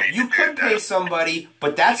somebody. No, you could pay somebody,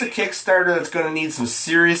 but that's a Kickstarter that's going to need some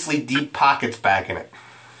seriously deep pockets back in it.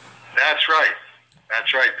 That's right.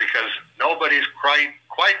 That's right, because nobody's quite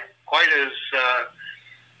as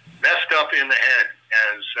messed up in the head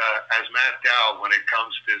as Matt Dow when it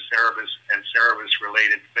comes to Cerebus and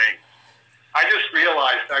Cerebus-related things. I just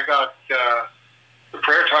realized I got the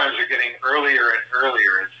prayer times are getting earlier and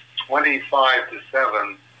earlier. It's 25 to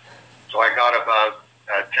 7, so I got about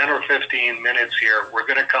 10 or 15 minutes here. We're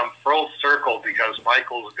going to come full circle because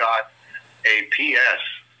Michael's got a PS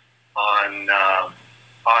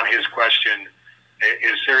on his question,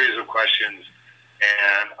 his series of questions,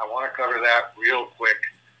 and I want to cover that real quick.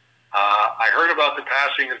 I heard about the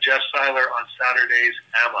passing of Jeff Seiler on Saturday's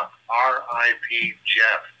AMA. R.I.P.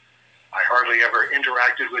 Jeff. I hardly ever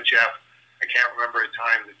interacted with Jeff. I can't remember a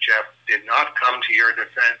time that Jeff did not come to your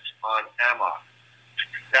defense on AMA.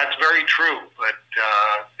 That's very true, but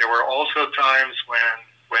there were also times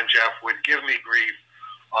when Jeff would give me grief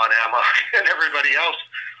on AMA and everybody else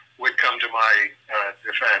would come to my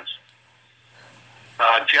defense.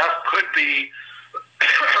 Jeff could be,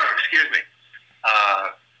 excuse me,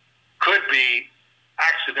 could be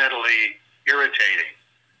accidentally irritating.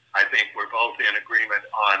 I think we're both in agreement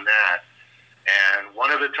on that. And one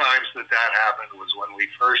of the times that happened was when we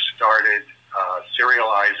first started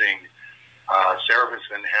serializing Cerebus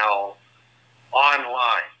in Hell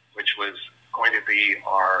online, which was going to be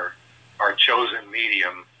our chosen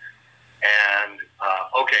medium. And,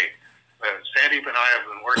 Sandeep and I have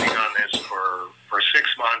been working on this for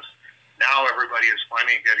 6 months. Now everybody is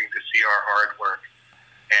finally getting to see our hard work.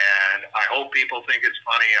 And I hope people think it's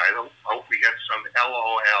funny. I hope we get some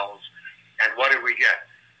LOLs. And what did we get?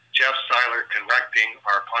 Jeff Seiler correcting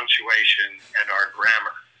our punctuation and our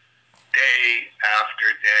grammar day after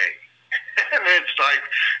day. And it's like,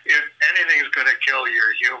 if anything is going to kill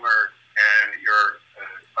your humor and your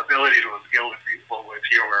ability to appeal to people with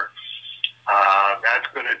humor, that's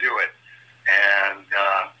going to do it. And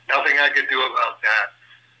nothing I could do about that.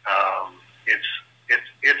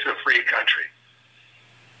 It's a free country.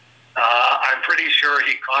 I'm pretty sure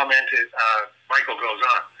he commented, Michael goes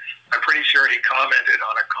on, I'm pretty sure he commented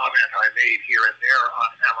on a comment I made here and there on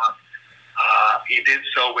Emma. He did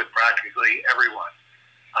so with practically everyone.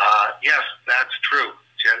 Yes, that's true.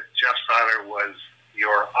 Jeff Seiler was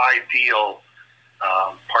your ideal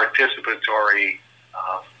participatory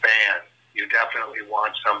fan. You definitely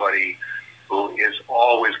want somebody who is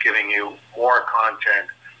always giving you more content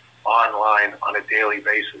online on a daily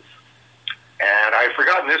basis. And I've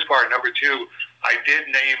forgotten this part, number 2. I did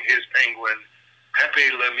name his penguin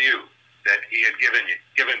Pepe Lemieux that he had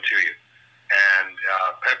given to you. And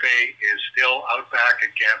Pepe is still out back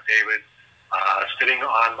at Camp David, sitting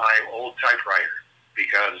on my old typewriter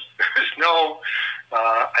because there's no,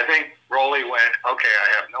 I think Rolly went, okay,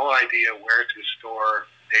 I have no idea where to store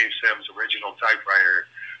Dave Sims' original typewriter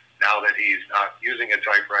now that he's not using a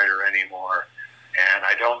typewriter anymore. And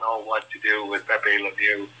I don't know what to do with Pepe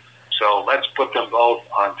Lemieux. So let's put them both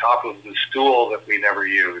on top of the stool that we never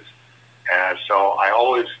use. And so I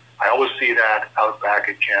always see that out back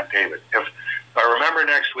at Camp David. If I remember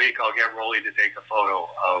next week, I'll get Rolly to take a photo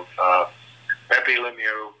of Pepe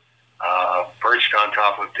Lemieux perched on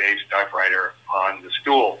top of Dave's typewriter on the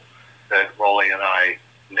stool that Rolly and I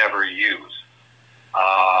never use.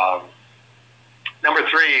 Number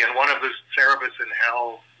 3, in one of the Cerebus in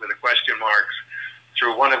Hell with the question marks,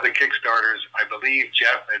 through one of the Kickstarters, I believe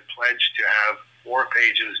Jeff had pledged to have 4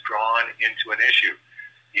 pages drawn into an issue.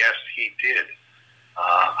 Yes, he did.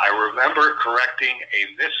 I remember correcting a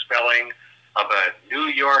misspelling of a New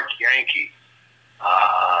York Yankee.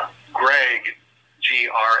 Greg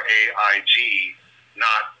G-R-A-I-G,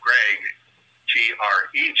 not Greg,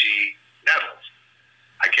 G-R-E-G, Nettles.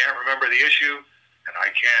 I can't remember the issue, and I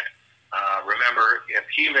can't remember if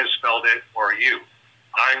he misspelled it or you.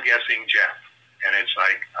 I'm guessing Jeff. And it's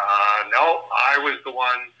like, no, I was the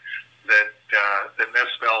one that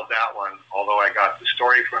misspelled that one, although I got the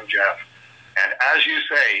story from Jeff. And as you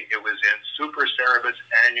say, it was in Super Cerebus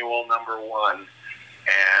Annual #1.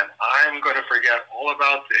 And I'm going to forget all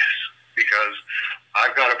about this because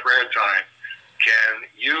I've got a prayer time. Can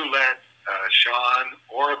you let Sean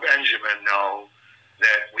or Benjamin know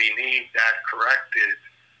that we need that corrected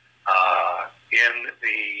in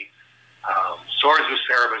the Swords of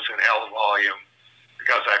Cerebus and Hell volume,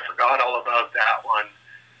 because I forgot all about that one.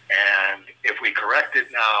 And if we correct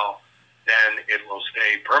it now, then it will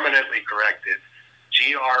stay permanently corrected.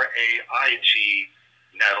 G-R-A-I-G,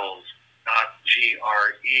 Nettles, not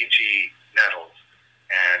G-R-E-G, Nettles.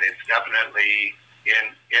 And it's definitely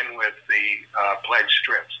in with the pledge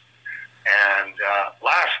strips. And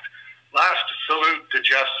last salute to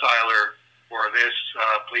Jeff Seiler for this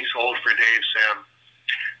Please Hold for Dave Sim.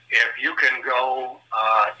 If you can go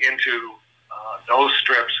into those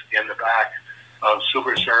strips in the back of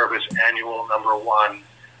Super Cerebus Annual #1,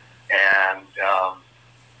 and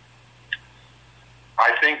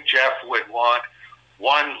I think Jeff would want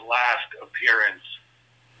one last appearance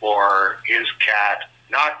for his cat,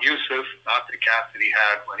 not Yusuf, not the cat that he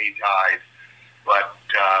had when he died, but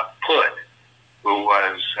Pud, who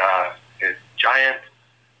was a giant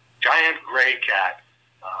gray cat,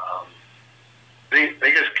 the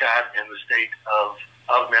biggest cat in the state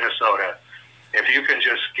of Minnesota. If you can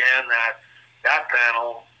just scan that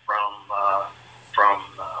panel from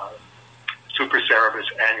Super Cerebus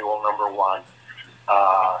Annual #1,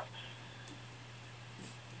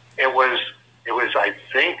 it was I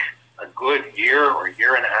think a good year or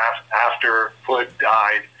year and a half after Pud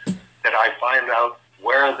died that I find out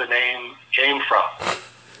where the name came from,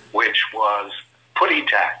 which was Puddy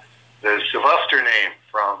Tat, the Sylvester name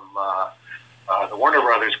from the Warner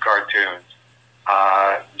Brothers cartoons.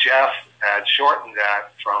 Jeff had shortened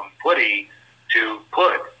that from Puddy to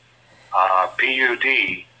Pud,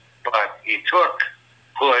 P-U-D, but he took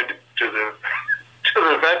Pud to the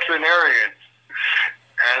veterinarians,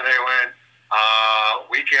 and they went,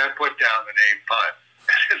 we can't put down the name Pud.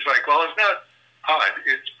 It's like, well, it's not Pud,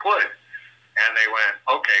 it's Pud. And they went,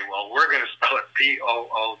 okay, well, we're going to spell it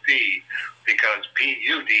P-O-O-D because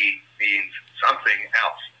P-U-D means something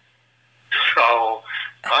else. So,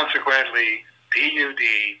 consequently,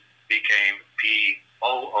 P-U-D became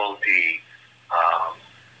P-O-O-D,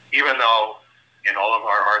 even though in all of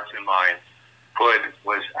our hearts and minds, Pud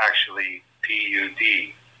was actually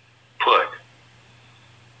P-U-D, Pud.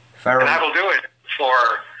 And that'll do it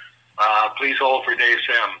for Please Hold for Dave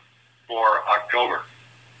Sim for October.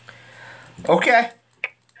 Okay.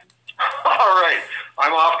 All right.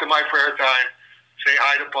 I'm off to my prayer time. Say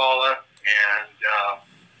hi to Paula and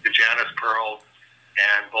to Janice Pearl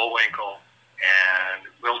and Bullwinkle, and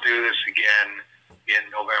we'll do this again in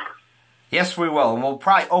November. Yes, we will. And we'll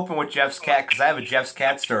probably open with Jeff's cat, because I have a Jeff's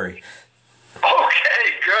cat story.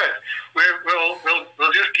 Okay, good.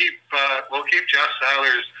 We'll just keep Jeff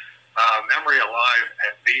Seiler's memory alive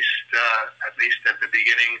at least at the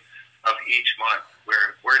beginning of each month.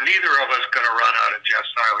 We're neither of us going to run out of Jeff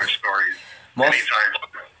Seiler stories anytime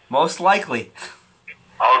soon. Most likely.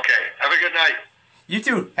 Okay. Have a good night. You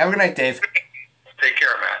too. Have a good night, Dave. Take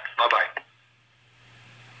care, Matt. Bye-bye.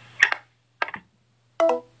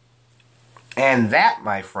 And that,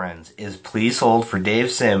 my friends, is Please Hold for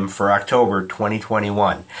Dave Sim for October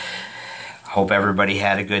 2021. Hope everybody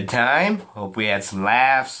had a good time. Hope we had some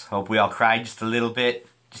laughs. Hope we all cried just a little bit.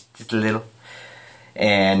 Just a little.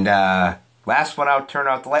 And last one out, turn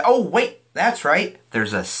out the light. Oh, wait. That's right.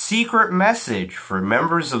 There's a secret message for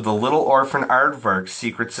members of the Little Orphan Aardvark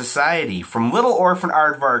Secret Society from Little Orphan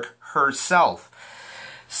Aardvark herself.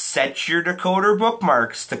 Set your decoder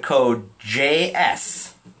bookmarks to code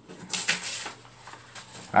JS.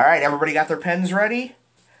 Alright, everybody got their pens ready?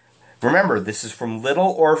 Remember, this is from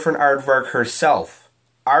Little Orphan Aardvark herself.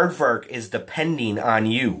 Aardvark is depending on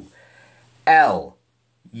you. L,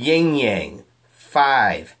 Yin Yang,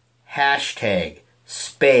 5, hashtag,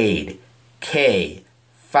 spade, K,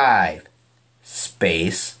 5,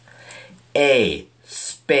 space, A,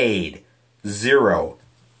 spade, 0,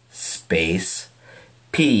 space,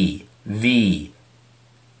 P, V,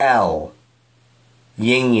 L,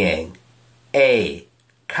 Yin Yang, A,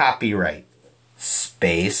 copyright,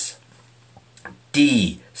 space,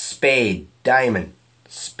 D, spade, diamond,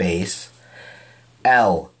 space,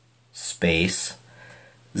 L, space,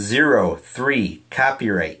 03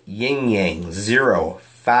 copyright Yin Yang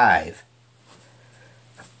 05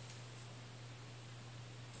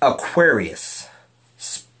 Aquarius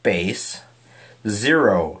space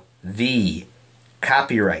 0V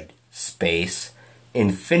copyright space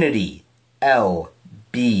Infinity LBVE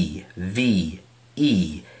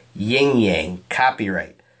Yin Yang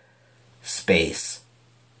copyright space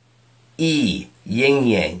E Yin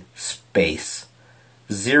Yang space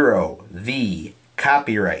 0V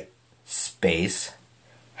copyright space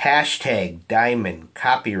hashtag diamond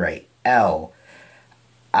copyright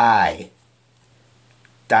LI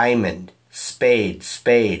diamond spade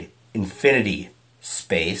infinity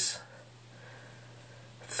space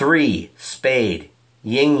 3 spade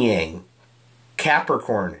yin yang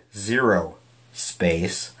Capricorn 0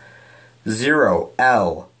 space 0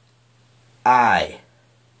 LI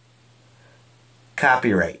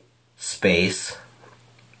copyright space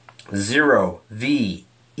 0VE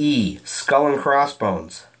skull and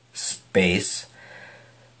crossbones space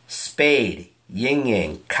spade yin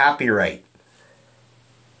yang copyright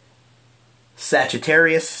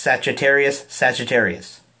Sagittarius.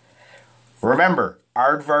 Remember,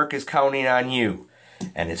 Aardvark is counting on you.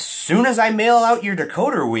 And as soon as I mail out your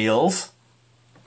decoder wheels,